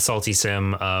check in with Salty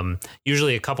Sim,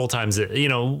 usually a couple times,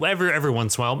 every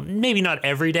once in a while, maybe not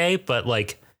every day, but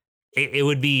like it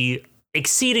would be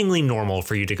exceedingly normal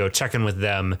for you to go check in with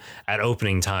them at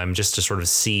opening time just to sort of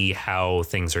see how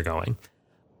things are going.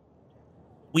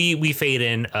 We fade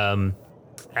in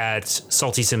at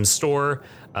Salty Sim's store.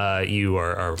 You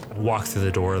are walk through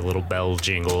the door, a little bell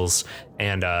jingles,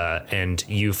 and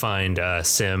you find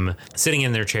Sim sitting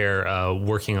in their chair,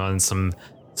 working on some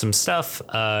stuff,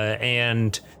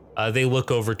 and they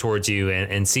look over towards you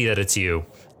and see that it's you.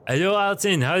 Hello,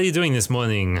 Alton. How are you doing this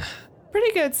morning?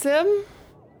 Pretty good, Sim.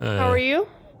 How are you?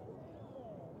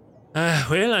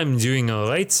 Well, I'm doing all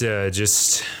right.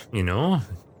 Just,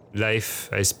 life,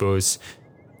 I suppose.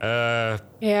 Yeah,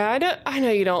 I know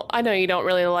you don't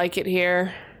really like it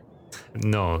here.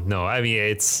 No. I mean,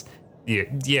 it's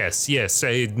yes.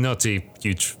 I'm not a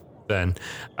huge fan.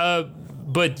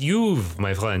 But you,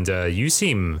 my friend, you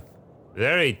seem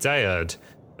very tired.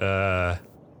 How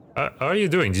are you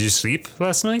doing? Did you sleep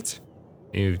last night?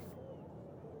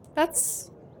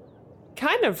 That's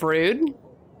kind of rude.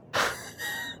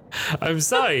 I'm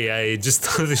sorry. I just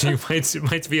thought that you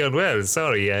might be unwell.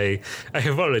 Sorry. I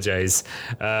apologize.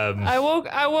 I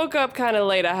woke up kind of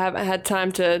late. I haven't had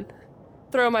time to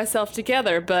throw myself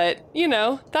together, but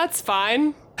that's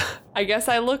fine. I guess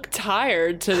I look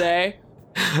tired today.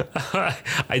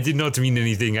 I did not mean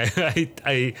anything.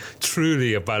 I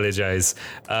truly apologize.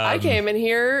 I came in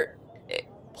here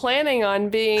planning on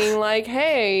being like,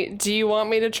 hey, do you want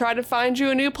me to try to find you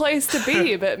a new place to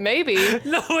be? But maybe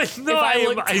no, if I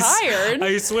look tired.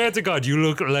 I swear to God, you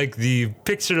look like the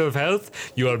picture of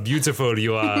health. You are beautiful.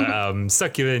 You are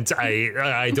succulent.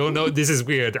 I don't know. This is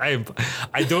weird.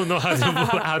 I don't know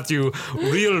how to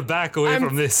reel back away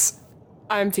from this.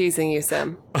 I'm teasing you,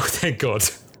 Sim. Oh, thank God.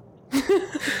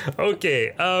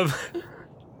 Okay. But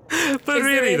is there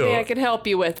really anything though, I can help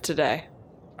you with today?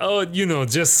 oh,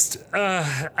 just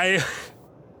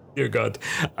dear God.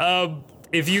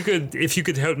 If you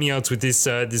could help me out with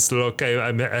this look,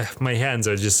 my hands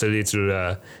are just a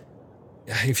little.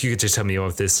 If you could just help me out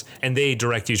with this, and they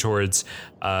direct you towards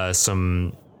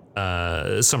some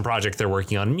project they're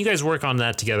working on, and you guys work on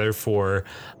that together for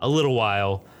a little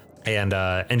while, and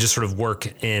just sort of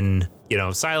work in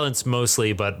silence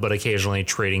mostly, but occasionally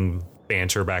trading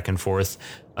banter back and forth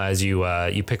as you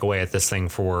pick away at this thing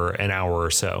for an hour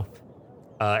or so.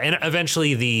 And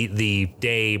eventually the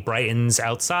day brightens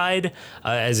outside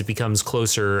as it becomes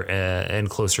closer and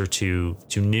closer to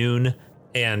noon.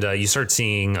 And you start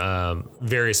seeing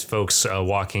various folks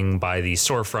walking by the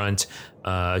storefront.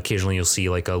 Occasionally you'll see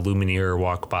like a Lumineer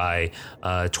walk by.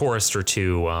 A tourist or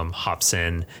two hops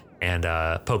in and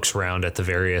pokes around at the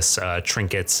various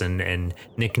trinkets and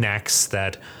knickknacks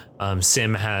that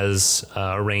Sim has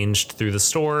arranged through the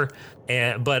store.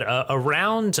 But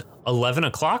around 11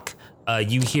 o'clock,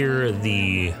 you hear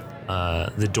the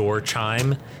door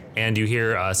chime, and you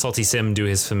hear Salty Sim do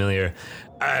his familiar,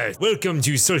 Welcome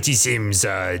to Salty Sims,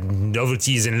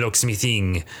 novelties and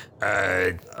locksmithing.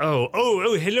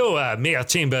 Hello, Mayor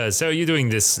Chambers. How are you doing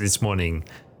this morning?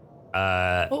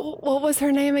 What was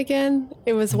her name again?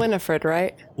 It was Winifred,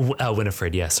 right?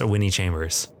 Winifred, yes, or Winnie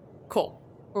Chambers. Cool.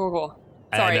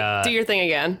 Sorry, And, do your thing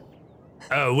again.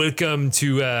 Welcome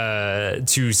to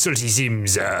Salty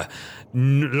Sims,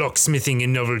 locksmithing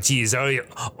and novelties. How are you?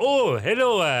 Oh,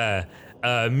 hello,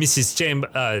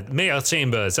 Mayor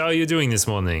Chambers. How are you doing this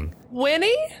morning?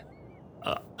 Winnie?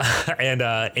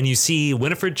 And you see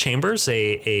Winifred Chambers,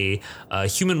 a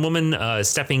human woman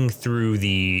stepping through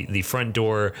the front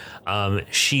door.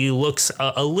 She looks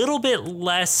a little bit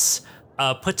less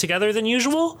put together than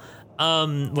usual.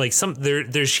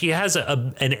 She has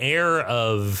an air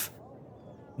of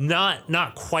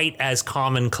not quite as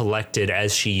calm and collected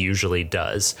as she usually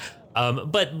does,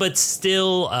 but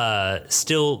still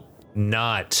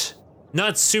not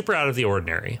super out of the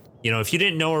ordinary. You know, if you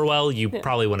didn't know her well, you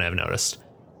probably wouldn't have noticed.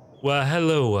 Well,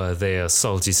 hello there,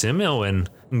 Salty Sim and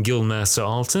Guildmaster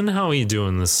Alton. How are you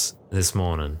doing this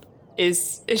morning?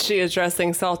 Is she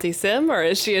addressing Salty Sim or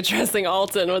is she addressing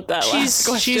Alton with that last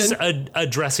question? She's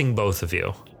addressing both of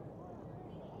you.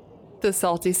 Does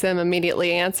Salty Sim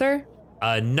immediately answer?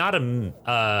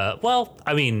 Well,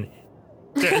 I mean,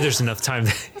 there's enough time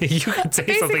that you can say something.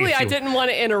 Basically, I didn't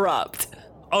want to interrupt.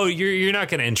 Oh, you're not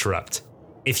going to interrupt.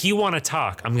 If you want to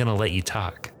talk, I'm going to let you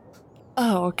talk.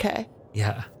 Oh, okay.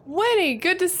 Yeah. Winnie,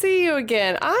 good to see you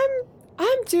again.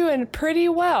 I'm doing pretty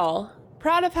well.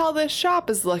 Proud of how this shop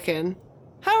is looking.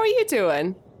 How are you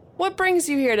doing? What brings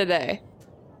you here today?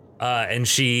 And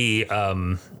she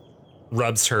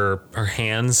rubs her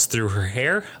hands through her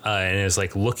hair and is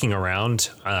like looking around.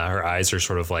 Her eyes are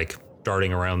sort of like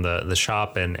darting around the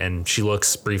shop, and she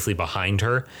looks briefly behind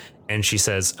her, and she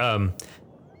says,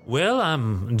 well,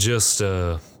 I'm just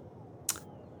have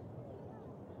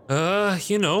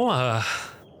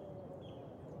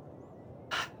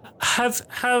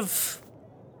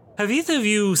either of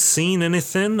you seen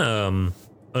anything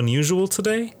unusual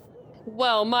today?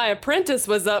 Well, my apprentice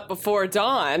was up before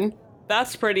dawn.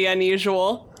 That's pretty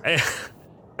unusual.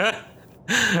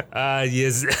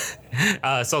 Yes.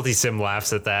 Salty Sim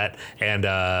laughs at that, and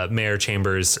Mayor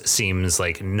Chambers seems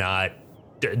like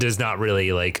does not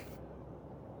really like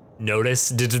notice,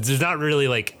 does not really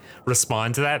like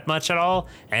respond to that much at all,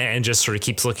 and just sort of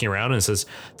keeps looking around and says,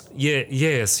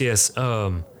 yes,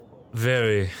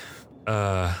 very,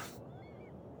 what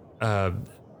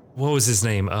was his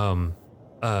name?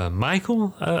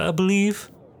 Michael, I believe.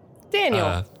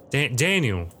 Daniel.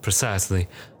 Daniel, precisely.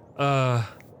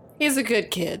 He's a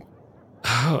good kid.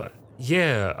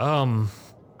 Yeah, I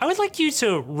would like you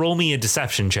to roll me a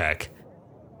deception check.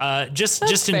 Just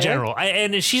in fair. general.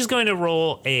 And she's going to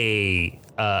roll an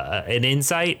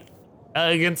insight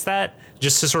against that,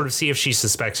 just to sort of see if she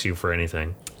suspects you for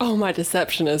anything. Oh, my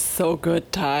deception is so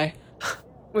good, Ty.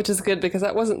 Which is good because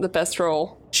that wasn't the best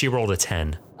roll. She rolled a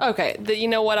 10. Okay, you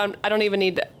know what? I don't even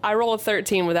need to. I roll a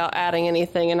 13 without adding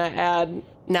anything, and I add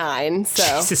 9. So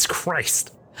Jesus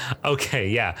Christ. Okay,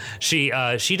 yeah. She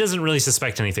doesn't really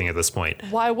suspect anything at this point.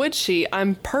 why would she?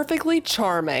 I'm perfectly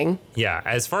charming. Yeah,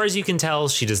 as far as you can tell,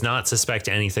 she does not suspect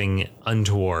anything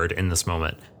untoward in this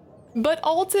moment. But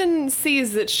Alton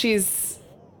sees that she's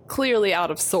clearly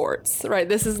out of sorts, right?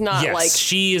 This is not Yes, like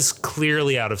she is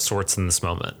clearly out of sorts in this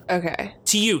moment. okay,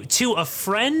 To a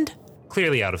friend,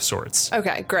 clearly out of sorts.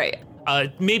 okay, great.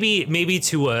 Maybe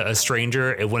to a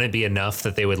stranger, it wouldn't be enough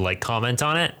that they would like comment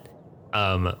on it.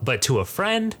 But to a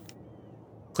friend,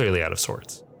 clearly out of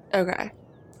sorts. Okay.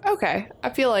 I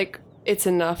feel like it's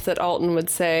enough that Alton would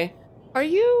say,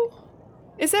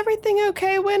 is everything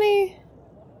okay, Winnie?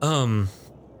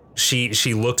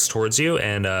 She looks towards you,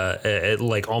 and it,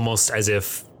 like almost as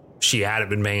if she hadn't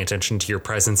been paying attention to your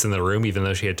presence in the room, even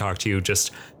though she had talked to you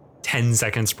just 10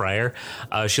 seconds prior.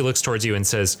 She looks towards you and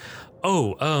says,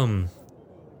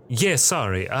 yeah,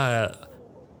 sorry.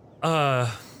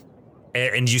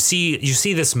 And you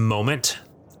see this moment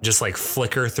just like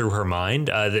flicker through her mind.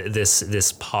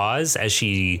 This pause as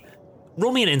she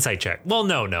roll me an insight check. Well,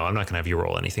 no, I'm not gonna have you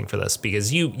roll anything for this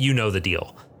because you know the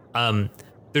deal.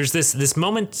 There's this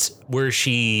moment where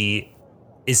she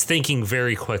is thinking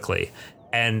very quickly,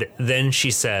 and then she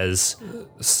says,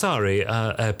 "Sorry,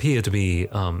 I appear to be."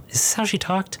 Is this how she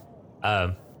talked?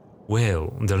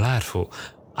 Well, delightful.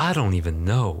 I don't even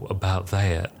know about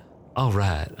that. All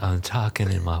right, I'm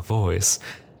talking in my voice,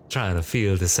 trying to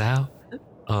feel this out.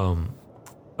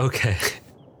 Okay.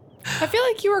 I feel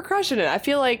like you were crushing it. I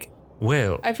feel like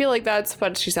that's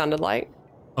what she sounded like.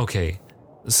 Okay.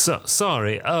 So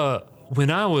sorry. When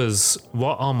I was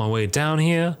on my way down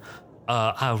here,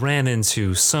 I ran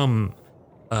into some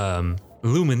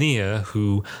Lumineer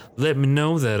who let me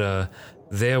know that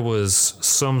there was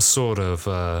some sort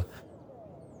of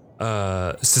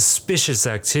suspicious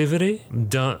activity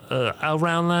done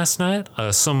around last night.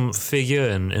 Some figure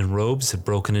in robes had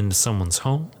broken into someone's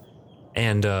home,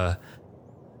 and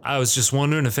I was just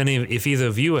wondering if either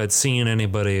of you had seen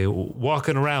anybody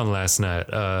walking around last night.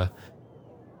 A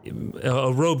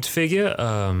robed figure.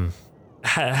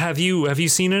 Have you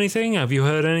seen anything? Have you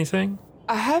heard anything?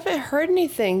 I haven't heard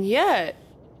anything yet.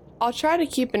 I'll try to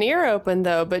keep an ear open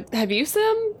though, but have you,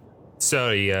 Sim?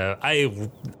 Sorry, I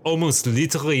almost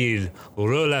literally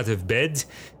roll out of bed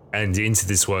and into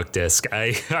this work desk.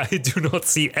 I do not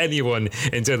see anyone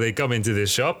until they come into the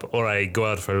shop or I go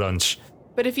out for lunch.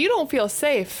 But if you don't feel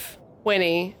safe,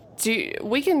 Winnie,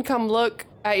 we can come look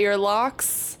at your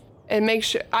locks and make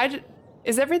sure.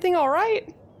 Is everything all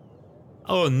right?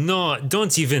 Oh no!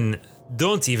 Don't even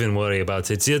worry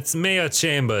about it. It's Mayor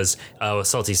Chambers.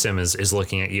 Salty Sim is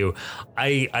looking at you.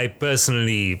 I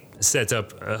personally set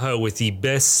up her with the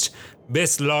best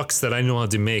locks that I know how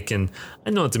to make, and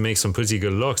I know how to make some pretty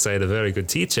good locks. I had a very good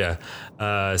teacher.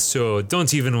 So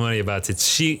don't even worry about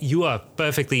it. You are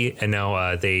perfectly. And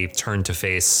now they turn to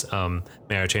face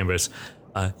Mayor Chambers.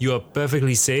 You are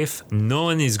perfectly safe. No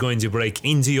one is going to break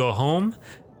into your home.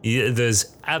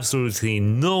 There's absolutely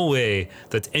no way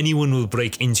that anyone will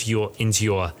break into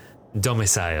your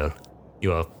domicile.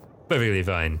 You are perfectly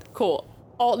fine. Cool.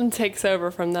 Alton takes over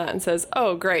from that and says,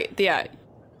 "Oh, great. Yeah,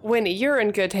 Winnie, you're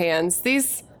in good hands.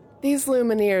 These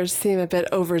Lumineers seem a bit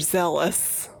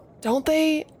overzealous, don't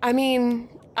they? I mean,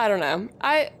 I don't know.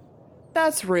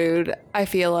 That's rude. I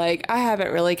feel like I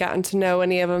haven't really gotten to know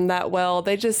any of them that well.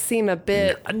 They just seem a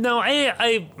bit No,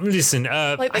 I listen.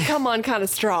 like they come on kind of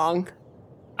strong."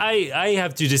 I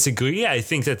have to disagree. I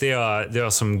think that there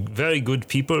are some very good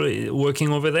people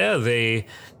working over there.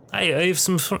 I have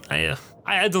some.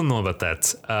 I don't know about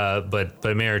that. But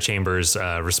Mayor Chambers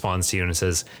responds to you and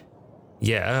says,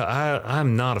 "Yeah,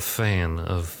 I'm not a fan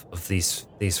of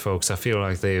these folks. I feel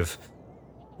like they've."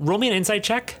 Roll me an insight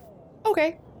check.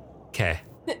 Okay. Okay.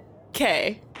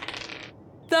 Okay.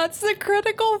 That's the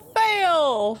critical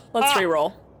fail. Let's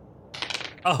reroll.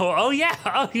 Oh yeah.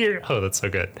 That's so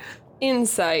good.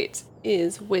 Insight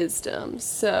is wisdom,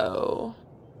 so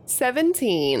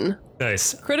 17.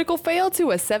 Nice. Critical fail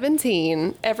to a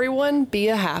 17. Everyone be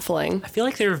a halfling. I feel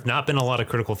like there have not been a lot of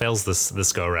critical fails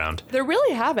this go around. There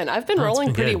really haven't. I've been rolling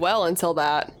been pretty good. well until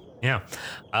that. Yeah.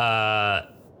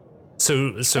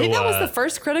 So I think that was the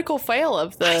first critical fail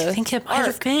of the I think it might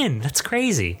have been. That's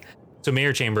crazy. So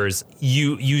Mayor Chambers,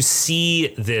 you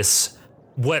see this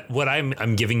what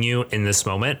I'm giving you in this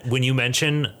moment. When you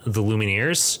mention the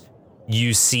Lumineers,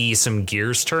 you see some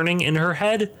gears turning in her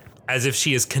head as if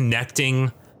she is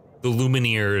connecting the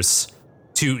Lumineers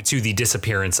to the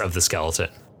disappearance of the skeleton.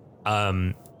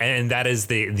 And that is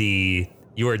the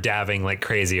you are dabbing like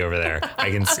crazy over there. I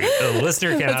can see. The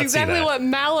listener cannot That's exactly see that. what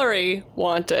Mallory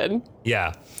wanted.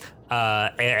 Yeah.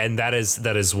 And that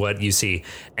is what you see.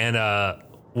 And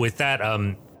with that,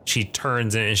 she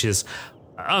turns and she says,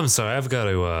 "I'm sorry, I've got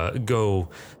to go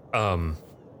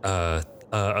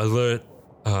alert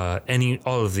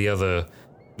all of the other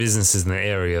businesses in the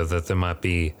area that there might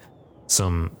be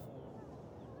some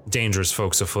dangerous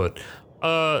folks afoot.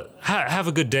 Have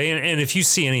a good day, and if you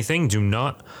see anything, do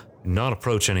not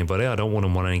approach anybody. I don't want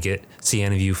to see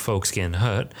any of you folks getting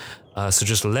hurt. So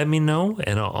just let me know,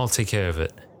 and I'll take care of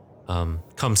it.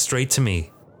 Come straight to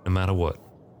me, no matter what.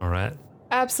 All right?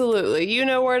 Absolutely. You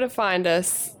know where to find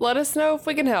us. Let us know if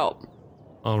we can help."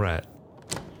 All right.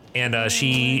 And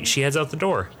she heads out the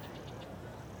door.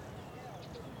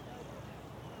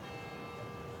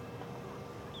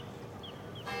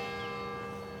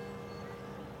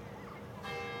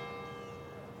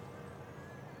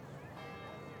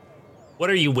 What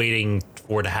are you waiting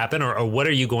for to happen, or what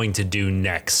are you going to do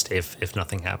next if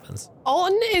nothing happens?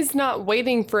 Alton is not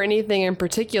waiting for anything in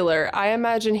particular. I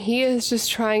imagine he is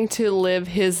just trying to live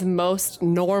his most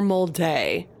normal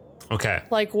day. Okay.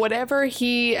 Like whatever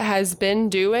he has been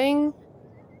doing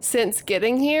since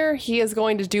getting here, he is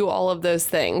going to do all of those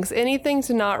things. Anything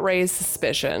to not raise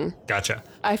suspicion. Gotcha.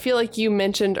 I feel like you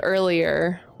mentioned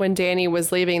earlier when Danny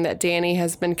was leaving that Danny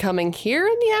has been coming here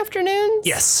in the afternoons?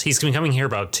 Yes, he's been coming here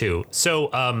about 2. So,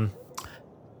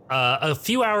 a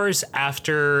few hours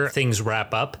after things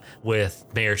wrap up with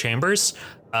Mayor Chambers,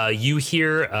 you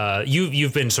hear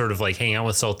you've been sort of like hanging out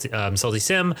with Salty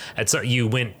Sim. You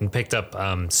went and picked up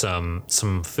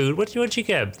some food. What'd you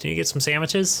get? Did you get some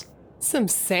sandwiches? Some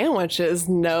sandwiches?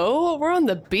 No, we're on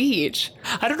the beach.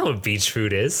 I don't know what beach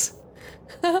food is.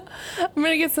 I'm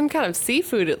gonna get some kind of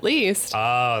seafood at least.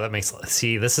 Oh, that makes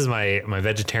see. This is my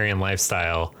vegetarian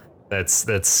lifestyle. That's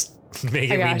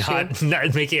making me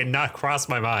not making it not cross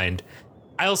my mind.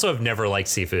 I also have never liked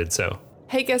seafood, so.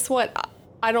 Hey, guess what?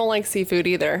 I don't like seafood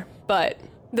either, but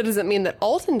that doesn't mean that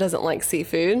Alton doesn't like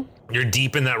seafood. You're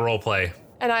deep in that role play.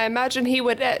 And I imagine he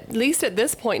would at least at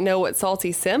this point know what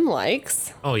Salty Sim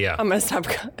likes. Oh yeah. I'm gonna stop.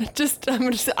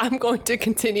 I'm going to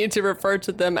continue to refer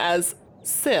to them as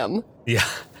Sim. Yeah.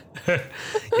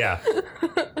 Yeah.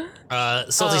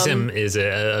 Salty Sim is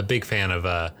a big fan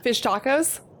of Fish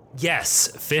tacos? yes,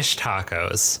 fish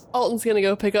tacos. Alton's gonna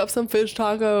go pick up some fish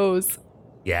tacos.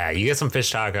 Yeah, you get some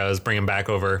fish tacos, bring them back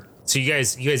over. So you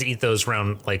guys eat those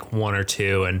around like 1 or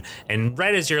 2, and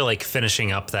right as you're like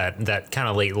finishing up that kind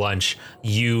of late lunch,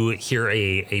 you hear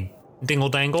a dingle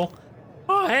dangle.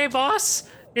 Oh, hey boss,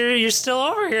 you're still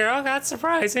over here. Oh, that's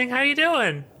surprising. How you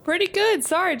doing? Pretty good.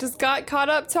 Sorry, just got caught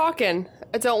up talking.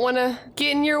 I don't want to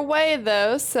get in your way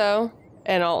though, so.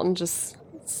 And Alton just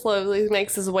slowly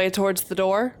makes his way towards the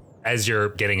door. As you're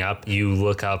getting up, you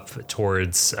look up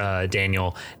towards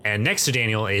Daniel, and next to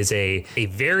Daniel is a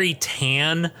very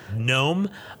tan gnome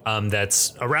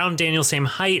that's around Daniel's same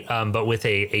height, but with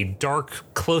a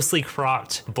dark, closely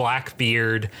cropped black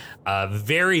beard,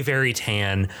 very, very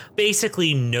tan,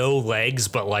 basically no legs,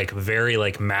 but like very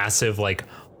like massive, like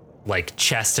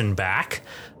chest and back,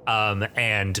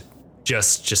 and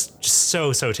just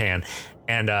so tan.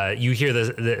 And you hear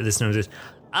this gnome says,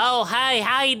 "Oh, hey,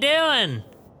 how you doing?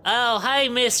 Oh, hey,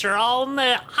 Mr. Alton.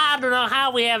 I don't know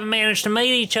how we haven't managed to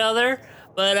meet each other,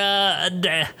 but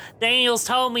Daniel's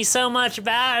told me so much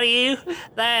about you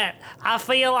that I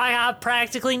feel like I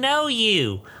practically know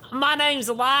you. My name's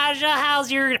Elijah. How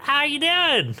you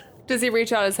doing?" Does he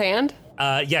reach out his hand?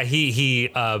 Yeah, he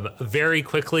very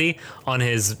quickly on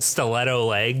his stiletto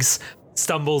legs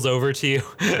stumbles over to you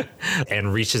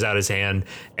and reaches out his hand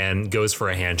and goes for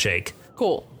a handshake.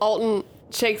 Cool. Alton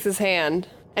shakes his hand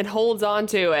and holds on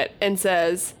to it and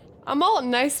says, "I'm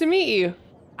Alton, nice to meet you.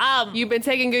 You've been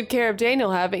taking good care of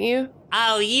Daniel, haven't you?"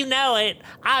 Oh, you know it.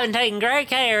 I've been taking great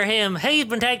care of him. He's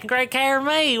been taking great care of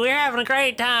me. We're having a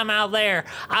great time out there.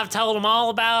 I've told him all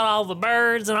about all the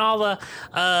birds and all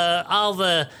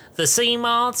the sea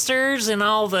monsters and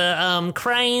all the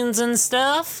cranes and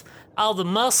stuff. All the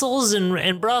mussels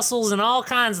and Brussels and all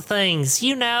kinds of things.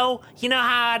 You know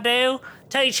how I do.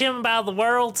 Teach him about the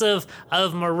worlds of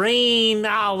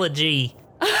marineology.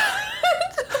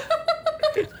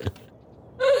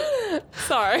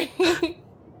 Sorry.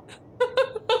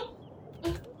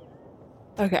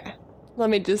 Okay, let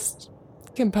me just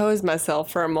compose myself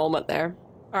for a moment there.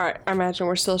 All right, I imagine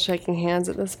we're still shaking hands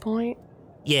at this point.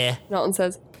 Yeah. Alton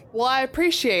says, "Well, I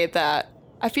appreciate that.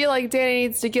 I feel like Danny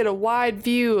needs to get a wide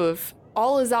view of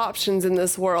all his options in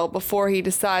this world before he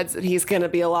decides that he's going to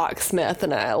be a locksmith,"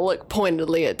 and I look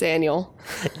pointedly at Daniel.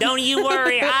 Don't you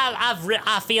worry.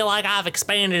 I feel like I've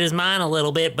expanded his mind a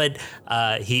little bit, but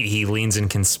he leans in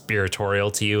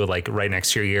conspiratorial to you, like right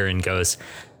next to your ear, and goes,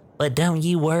 "But don't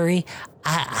you worry.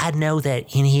 I know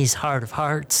that in his heart of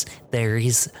hearts there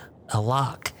is a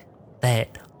lock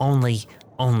that only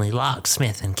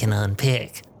locksmithing can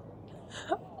unpick."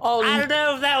 I don't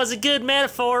know if that was a good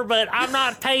metaphor, but I'm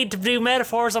not paid to do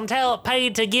metaphors. I'm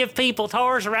paid to give people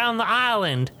tours around the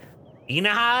island. You know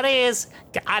how it is.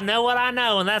 I know what I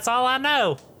know, and that's all I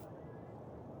know.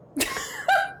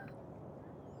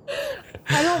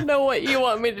 I don't know what you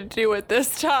want me to do at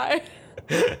this time.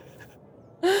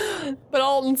 But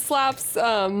Alton slaps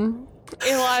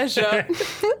Elijah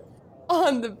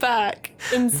on the back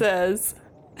and says,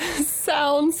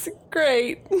 "Sounds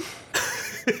great.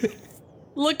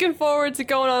 Looking forward to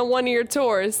going on one of your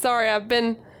tours. Sorry, I've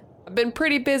been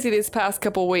pretty busy these past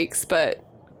couple weeks, but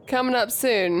coming up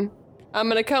soon. I'm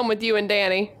gonna come with you and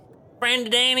Danny." Friend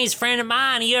of Danny's, friend of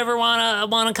mine. You ever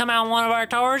wanna come out on one of our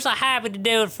tours? I'm happy to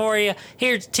do it for you.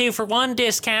 Here's a 2-for-1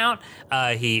 discount.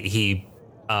 He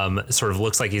sort of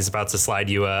looks like he's about to slide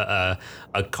you a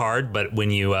card, but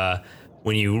when you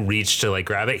reach to like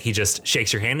grab it, he just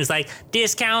shakes your hand. He's like,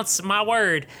 "Discounts, my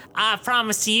word. I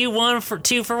promise you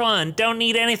 2-for-1. Don't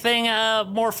need anything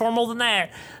more formal than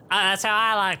that. That's how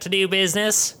I like to do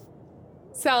business."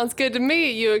 Sounds good to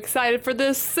me. You excited for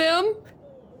this, Sim?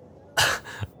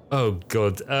 Oh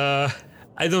God.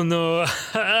 I don't know.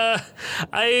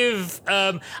 I've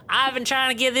been trying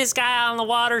to get this guy out on the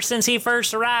water since he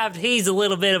first arrived. He's a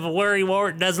little bit of a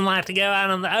worrywart, doesn't like to go out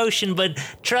on the ocean, but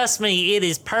trust me, it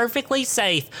is perfectly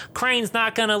safe. Crane's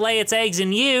not gonna lay its eggs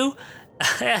in you.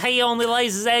 He only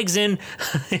lays his eggs in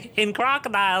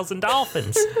crocodiles and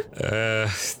dolphins.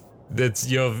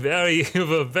 you have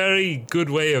a very good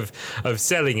way of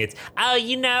selling it.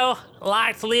 Oh,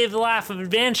 like to live the life of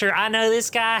adventure. I know this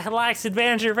guy likes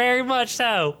adventure very much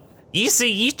so. You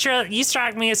see, you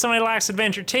strike me as somebody who likes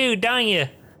adventure too, don't you?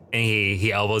 And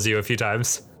he elbows you a few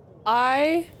times.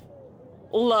 I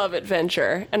love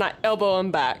adventure, and I elbow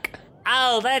him back.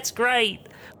 Oh, that's great.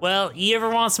 Well, you ever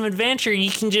want some adventure, you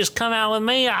can just come out with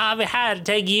me. I'll be happy to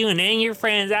take you and any of your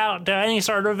friends out to any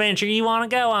sort of adventure you want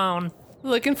to go on.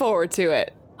 Looking forward to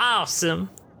it. Awesome.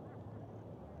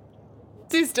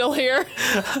 Is he still here?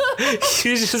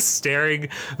 He's just staring,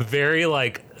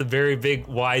 very big,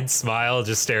 wide smile,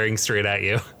 just staring straight at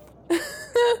you.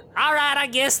 All right, I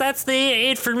guess that's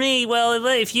it for me. Well,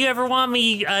 if you ever want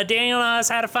me, Daniel knows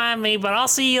how to find me, but I'll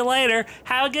see you later.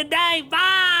 Have a good day.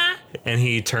 Bye. And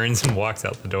he turns and walks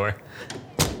out the door.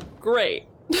 Great.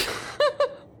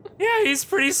 Yeah, he's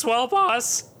pretty swell,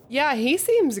 boss. Yeah, he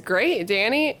seems great,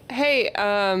 Danny. Hey,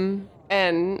 and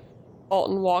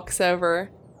Alton walks over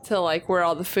to like where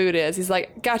all the food is. He's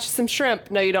like, got you some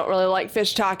shrimp. No, you don't really like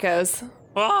fish tacos.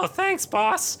 Oh, thanks,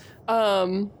 boss.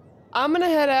 I'm gonna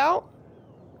head out.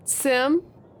 Sim.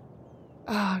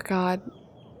 Oh, God.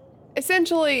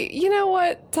 Essentially, you know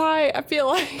what, Ty? I feel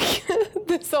like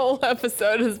this whole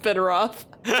episode has been rough.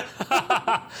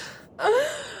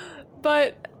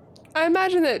 But I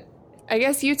imagine that, I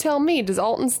guess you tell me, does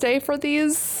Alton stay for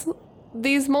these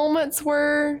moments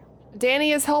where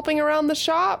Danny is helping around the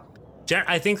shop?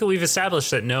 I think that we've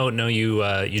established that no,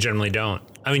 you generally don't.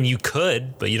 I mean, you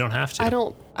could, but you don't have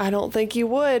to. I don't think you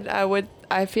would.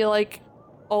 I feel like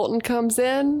Alton comes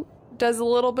in, does a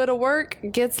little bit of work,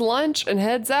 gets lunch, and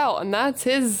heads out, and that's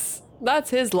his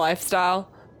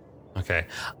lifestyle. Okay.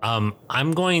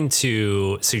 I'm going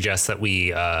to suggest that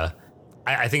we I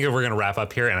think that we're gonna wrap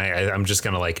up here, and I'm just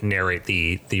gonna like narrate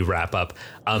the wrap up.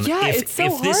 It's so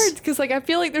hard because like I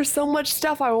feel like there's so much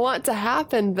stuff I want to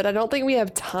happen, but I don't think we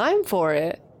have time for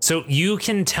it. So you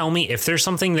can tell me if there's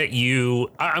something that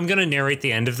I'm going to narrate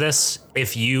the end of this.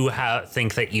 If you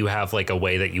think that you have like a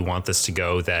way that you want this to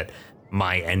go that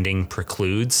my ending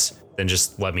precludes, then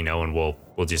just let me know and we'll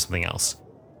do something else.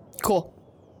 Cool.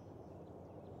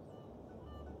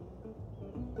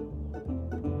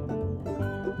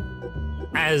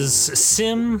 As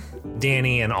Sim,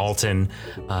 Danny, and Alton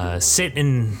sit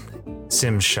in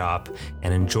Sim's shop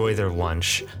and enjoy their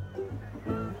lunch,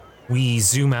 we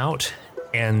zoom out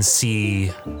and see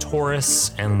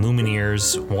Taurus and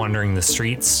Lumineers wandering the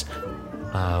streets,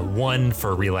 one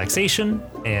for relaxation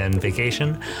and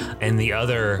vacation, and the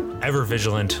other ever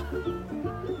vigilant.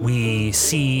 We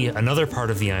see another part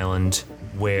of the island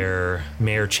where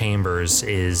Mayor Chambers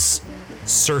is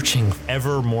searching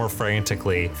ever more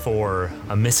frantically for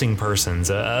a missing persons,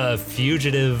 a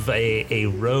fugitive, a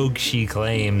rogue, she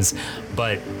claims,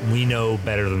 but we know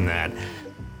better than that.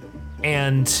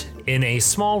 And in a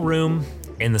small room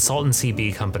in the Salton Sea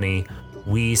Bee Company,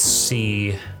 we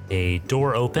see a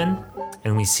door open,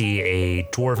 and we see a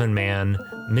dwarven man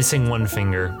missing one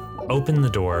finger open the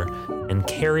door and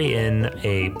carry in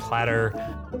a platter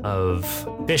of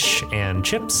fish and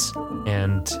chips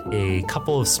and a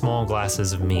couple of small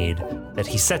glasses of mead that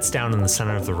he sets down in the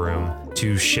center of the room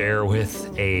to share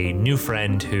with a new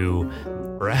friend who,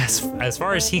 as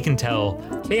far as he can tell,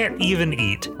 can't even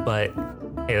eat. But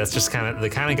hey, that's just kind of the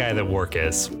kind of guy that Work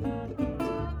is.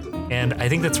 And I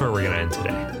think that's where we're gonna end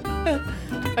today.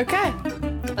 Okay.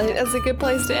 I think that's a good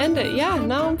place to end it. Yeah,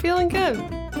 no, I'm feeling good.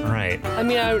 All right. I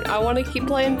mean, I want to keep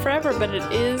playing forever, but it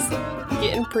is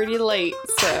getting pretty late,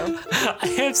 so. I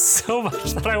have so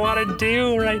much that I want to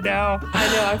do right now.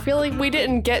 I know, I feel like we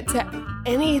didn't get to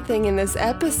anything in this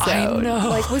episode. I know.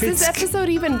 Like, was this episode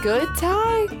even good,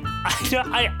 Ty?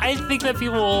 I think that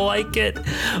people will like it,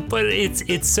 but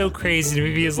it's so crazy to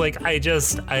me because like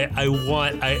there's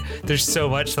so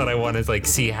much that I want to like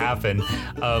see happen.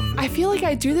 I feel like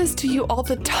I do this to you all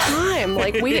the time.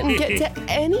 Like we didn't get to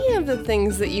any of the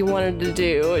things that you wanted to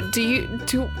do.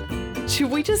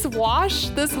 Should we just wash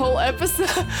this whole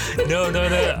episode? No.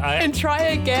 And try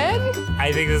again?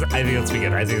 I think this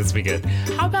be good.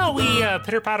 How about we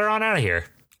pitter patter on out of here?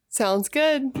 Sounds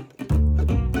good.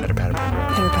 Pitter patter.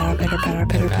 Pitter patter, pitter patter,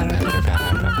 pitter patter, pitter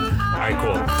patter. All right,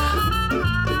 cool.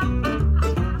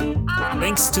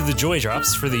 Thanks to the Joy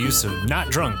Drops for the use of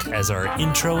Not Drunk as our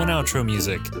intro and outro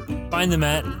music. Find them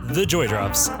at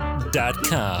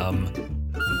thejOydrops.com.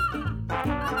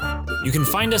 You can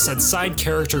find us at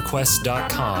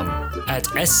sidecharacterquest.com, at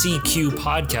SCQ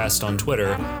Podcast on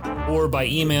Twitter, or by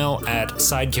email at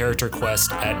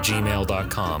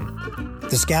sidecharacterquest@gmail.com.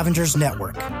 The Scavengers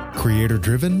Network.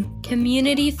 Creator-driven,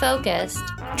 community-focused,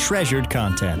 treasured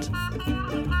content.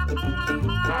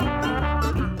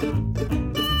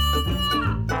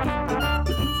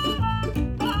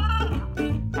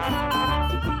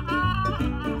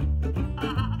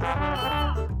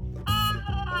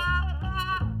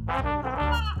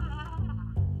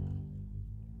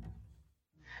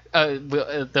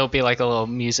 there'll be like a little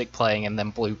music playing and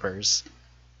then bloopers.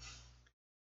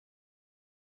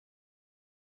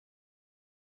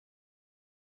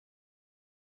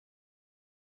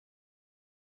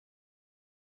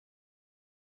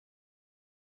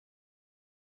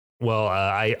 Well,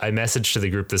 I messaged to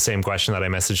the group the same question that I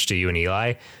messaged to you and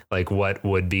Eli, like what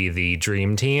would be the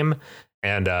dream team?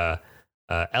 And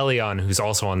Elion, who's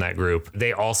also on that group,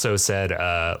 they also said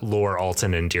Lore,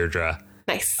 Alton, and Deirdre.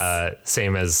 Nice.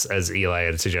 Same as Eli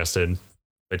had suggested,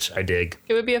 which I dig.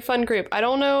 It would be a fun group. I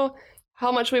don't know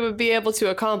how much we would be able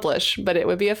to accomplish, but it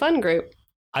would be a fun group.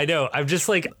 I know. I'm just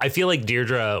like, I feel like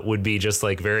Deirdre would be just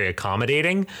like very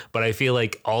accommodating, but I feel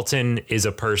like Alton is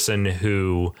a person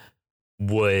who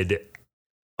would,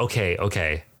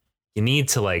 okay, you need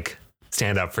to like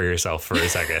stand up for yourself for a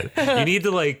second. You need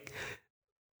to like,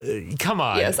 come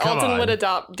on. Yes, Alton would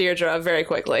adopt Deirdre very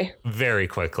quickly. Very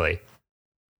quickly.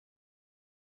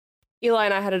 Eli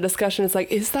and I had a discussion. It's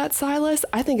like, is that Silas?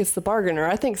 I think it's the bargainer.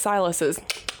 I think Silas is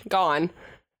gone.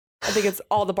 I think it's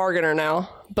all the bargainer now.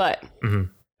 But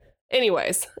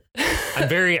anyways. I'm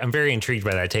very intrigued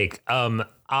by that take.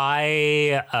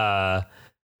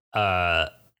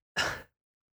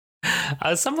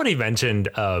 Somebody mentioned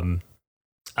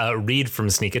Reed from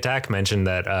Sneak Attack mentioned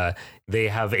that they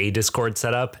have a Discord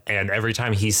set up, and every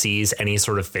time he sees any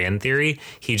sort of fan theory,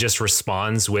 he just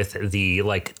responds with the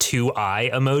like 2-eye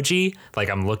emoji, like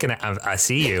I'm looking at, I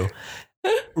see you,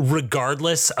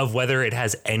 regardless of whether it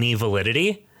has any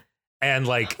validity. And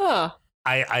like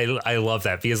I love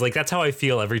that, because like that's how I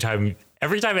feel every time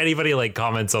anybody like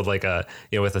comments on like a,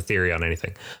 you know, with a theory on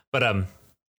anything. But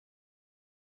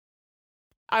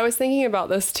I was thinking about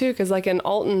this too, because like in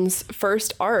Alton's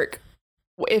first arc,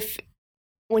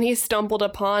 when he stumbled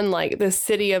upon like the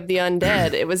city of the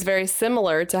undead, it was very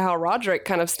similar to how Roderick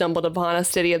kind of stumbled upon a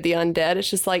city of the undead. It's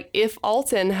just like, if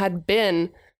Alton had been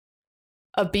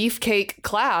a beefcake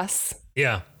class,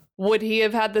 yeah, would he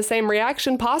have had the same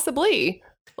reaction? Possibly.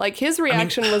 Like his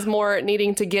reaction was more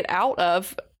needing to get out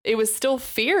of. It was still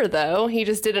fear though. He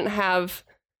just didn't have.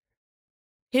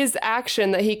 His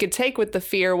action that he could take with the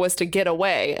fear was to get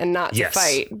away and not to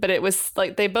fight. But it was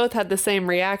like they both had the same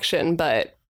reaction,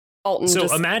 but Alton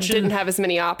didn't have as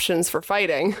many options for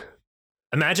fighting.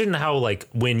 Imagine how like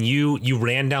when you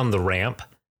ran down the ramp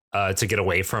to get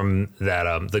away from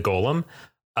that the golem,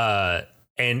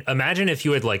 and imagine if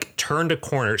you had like turned a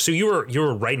corner. So you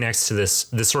were right next to this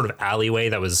sort of alleyway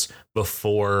that was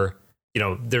before, you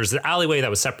know, there's the alleyway that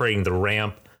was separating the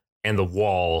ramp and the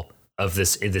wall of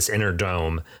this inner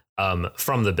dome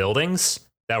from the buildings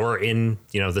that were in,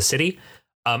 you know, the city.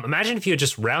 Imagine if you had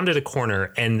just rounded a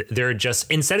corner and there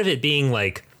just, instead of it being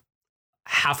like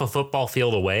half a football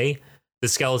field away, the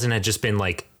skeleton had just been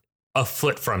like a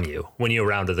foot from you when you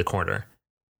rounded the corner.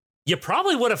 You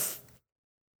probably would have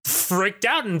freaked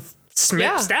out and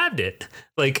stabbed it.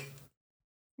 Like,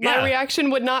 my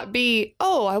reaction would not be,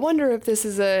 oh, I wonder if this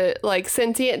is a like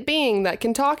sentient being that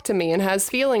can talk to me and has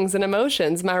feelings and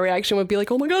emotions. My reaction would be like,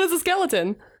 oh my God, it's a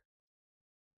skeleton.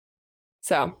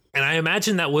 So. And I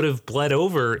imagine that would have bled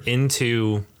over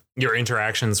into your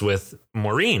interactions with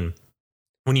Maureen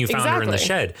when you found her in the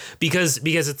shed. Because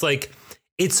it's like,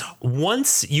 it's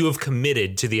once you have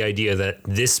committed to the idea that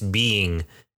this being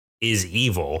is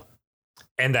evil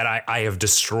and that I have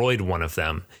destroyed one of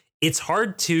them, it's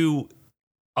hard to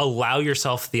allow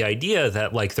yourself the idea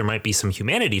that like there might be some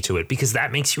humanity to it, because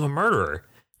that makes you a murderer.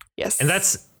 Yes. And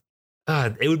that's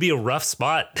it would be a rough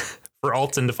spot for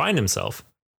Alton to find himself.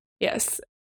 Yes.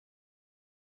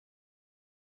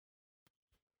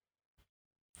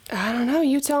 I don't know.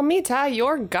 You tell me, Ty.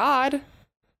 You're God.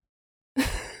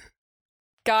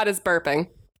 God is burping.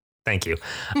 Thank you.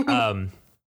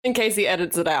 In case he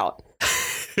edits it out.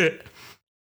 Let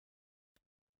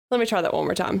me try that one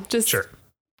more time. Just sure.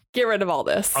 Get rid of all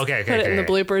this. Okay. Put it in the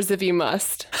bloopers if you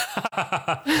must.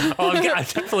 I'm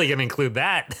definitely going to include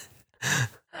that.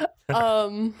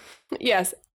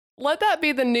 Yes. Let that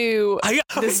be the new.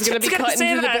 This is going to be cut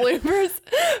into the bloopers.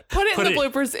 Put it in the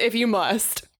bloopers if you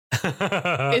must.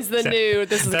 Is the new.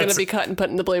 This is going to be cut and put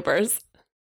in the bloopers.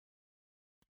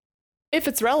 If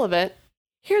it's relevant,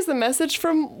 here's a message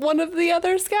from one of the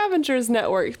other Scavengers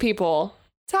Network people.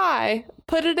 Ty,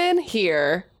 put it in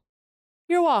here.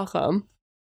 You're welcome.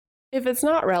 If it's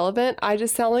not relevant, I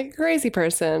just sound like a crazy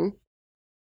person.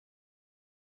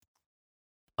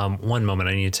 One moment,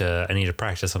 I need to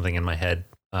practice something in my head.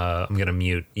 I'm gonna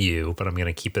mute you, but I'm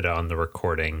gonna keep it on the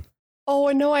recording. Oh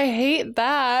no, I hate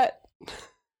that.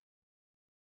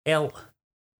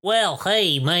 Well,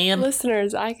 hey man,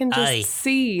 listeners, I can just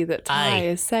see that Ty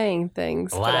is saying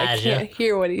things, Elijah, but I can't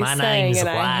hear what he's saying, and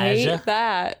I hate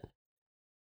that.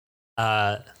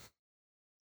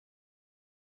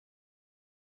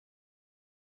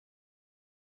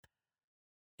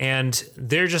 and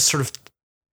they're just sort of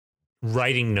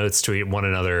writing notes to one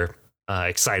another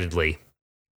excitedly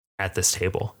at this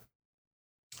table.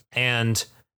 And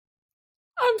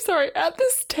I'm sorry, at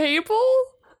this table?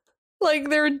 Like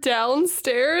they're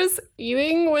downstairs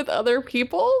eating with other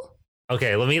people?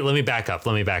 okay, let me back up.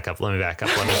 Let me back up.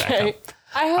 Okay.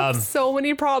 I have so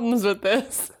many problems with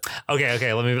this.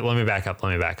 Okay. Let me back up.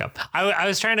 I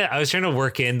was trying to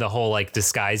work in the whole like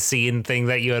disguise scene thing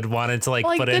that you had wanted to like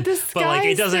put in, but like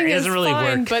it doesn't really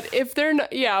fine, work. But if they're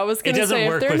not, I was gonna say it doesn't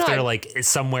work if they're not, like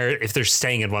somewhere, if they're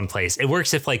staying in one place. It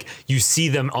works if like you see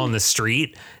them on the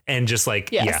street and just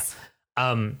like yes.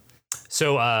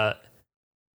 So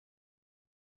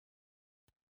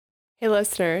hey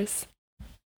listeners,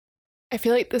 I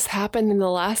feel like this happened in the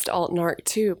last Alton arc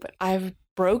too, but I've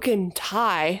broken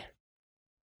Ty.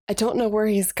 I don't know where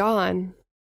he's gone,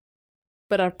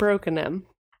 but I've broken him.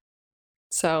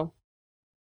 So,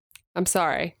 I'm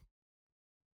sorry.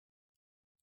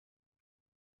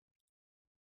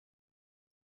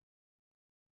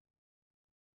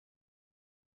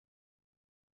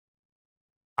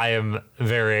 I am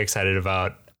very excited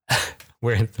about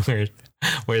where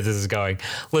this is going.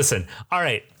 Listen, all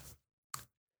right.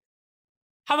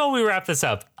 How about we wrap this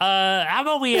up? How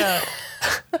about we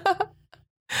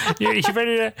you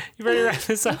ready to wrap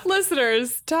this up?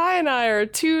 Listeners, Ty and I are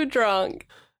too drunk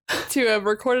to have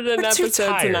recorded an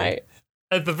episode tonight.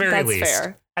 At the very least.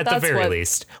 Fair. At the very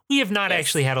least. We have not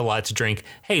actually had a lot to drink.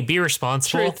 Hey, be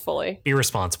responsible. Truthfully. Be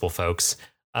responsible, folks.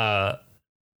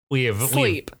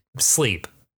 Sleep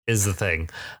is the thing.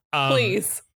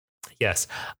 Please. Yes.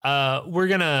 We're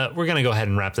gonna go ahead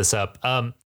and wrap this up.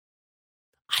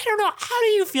 I don't know. How do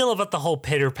you feel about the whole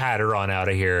pitter patter on out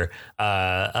of here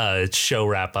show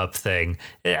wrap up thing?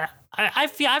 I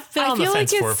feel on the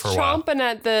fence for it for a while. Chomping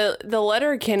at the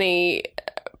Letterkenny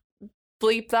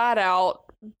bleep that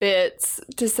out bits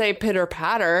to say pitter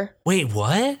patter. Wait,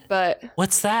 what? But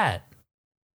what's that?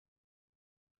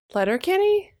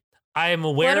 Letterkenny? I am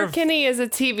aware Letterkenny is a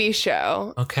TV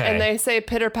show. Okay. And they say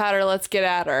pitter patter, let's get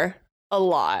at her a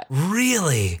lot.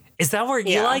 Really? Is that where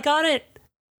Eli got it?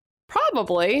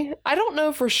 Probably. I don't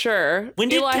know for sure.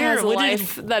 Eli has a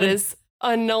life that is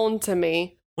unknown to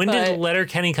me. When did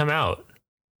Letterkenny come out?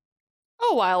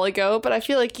 A while ago, but I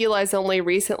feel like Eli's only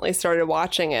recently started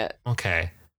watching it.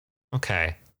 Okay.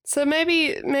 So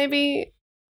maybe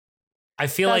I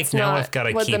feel like now I've got to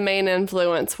keep what the main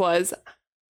influence was.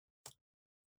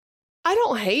 I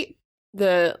don't hate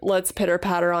the let's pitter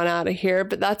patter on out of here,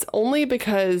 but that's only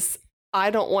because I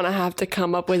don't want to have to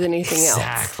come up with anything else.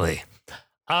 Exactly.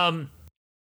 I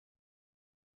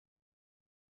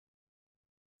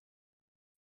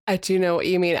do know what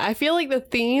you mean. I feel like the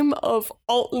theme of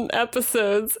Alton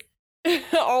episodes,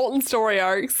 Alton story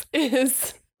arcs,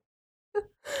 is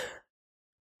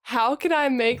how can I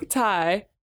make Ty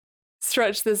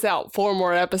stretch this out 4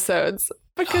 more episodes?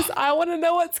 Because I want to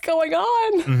know what's going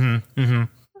on. And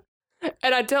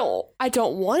I don't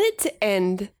want it to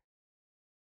end.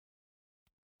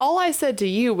 All I said to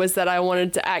you was that I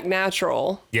wanted to act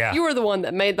natural. Yeah. You were the one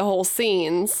that made the whole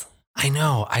scenes. I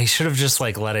know. I should have just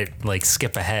let it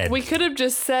skip ahead. We could have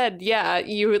just said, yeah,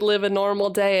 you would live a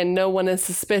normal day and no one is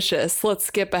suspicious. Let's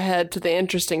skip ahead to the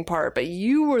interesting part. But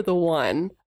you were the one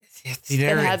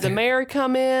that had the mayor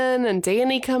come in and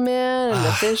Danny come in and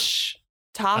the fish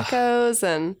tacos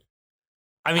and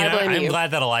I mean, I'm glad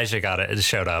that Elijah got it. It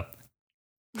showed up.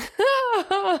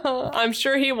 I'm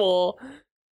sure he will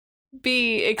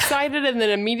be excited and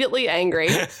then immedately angry.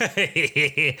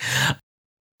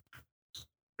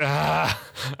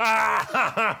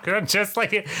 Just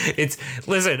like it's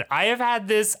listen, I have had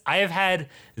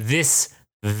this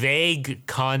vague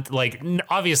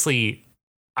obviously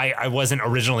I wasn't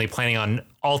originally planning on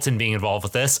Alton being involved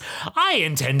with this. I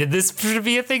intended this to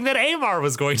be a thing that Amar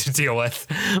was going to deal with,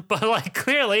 but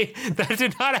clearly that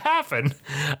did not happen.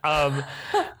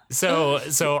 So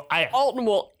Alton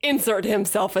will insert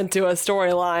himself into a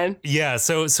storyline. Yeah.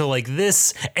 So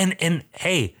this and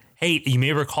hey, you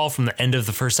may recall from the end of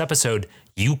the first episode,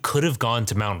 you could have gone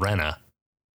to Mount Rena.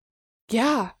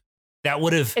 Yeah. That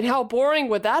would have. And how boring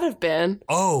would that have been?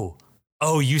 Oh,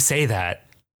 you say that.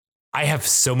 I have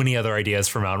so many other ideas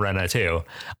for Mount Rena too.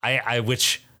 I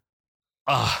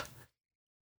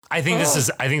think this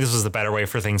was the better way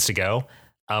for things to go.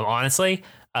 Honestly.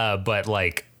 But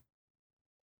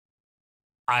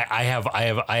I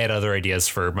had other ideas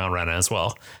for Mount Rena as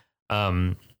well.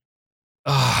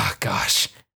 Oh gosh.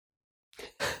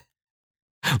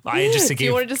 Do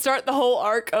you want to start the whole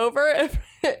arc over?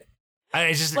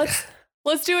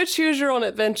 Let's do a choose your own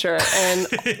adventure, and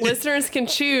listeners can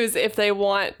choose if they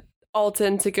want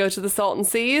Alton to go to the Salton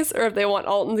Seas or if they want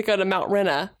Alton to go to Mount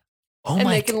Rena. Oh And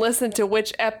my they can listen to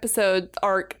which episode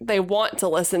arc they want to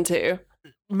listen to.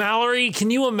 Mallory, can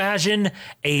you imagine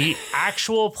a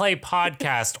actual play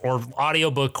podcast or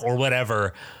audiobook or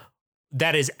whatever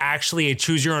that is actually a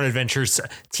choose your own adventure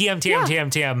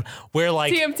TM, where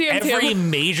like every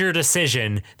major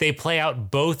decision, they play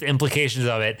out both implications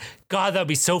of it. God, that would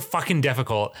be so fucking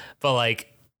difficult. But like,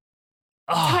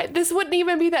 this wouldn't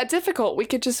even be that difficult. We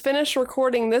could just finish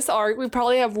recording this arc. We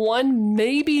probably have 1,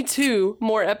 maybe 2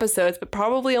 more episodes, but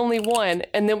probably only 1.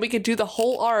 And then we could do the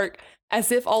whole arc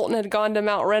as if Alton had gone to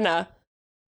Mount Rena.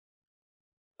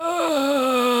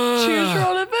 Choose your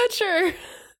own adventure.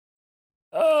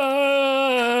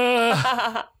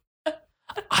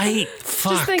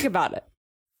 Just think about it.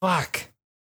 Fuck.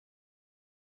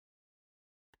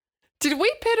 Did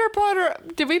we pitter patter?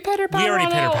 We already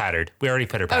pitter pattered.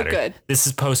 Oh, good. This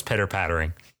is post pitter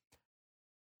pattering.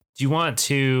 Do you want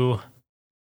to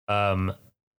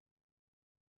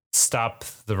stop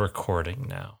the recording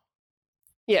now?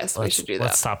 Yes, we should do that.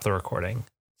 Let's stop the recording.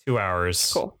 2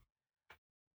 hours. Cool.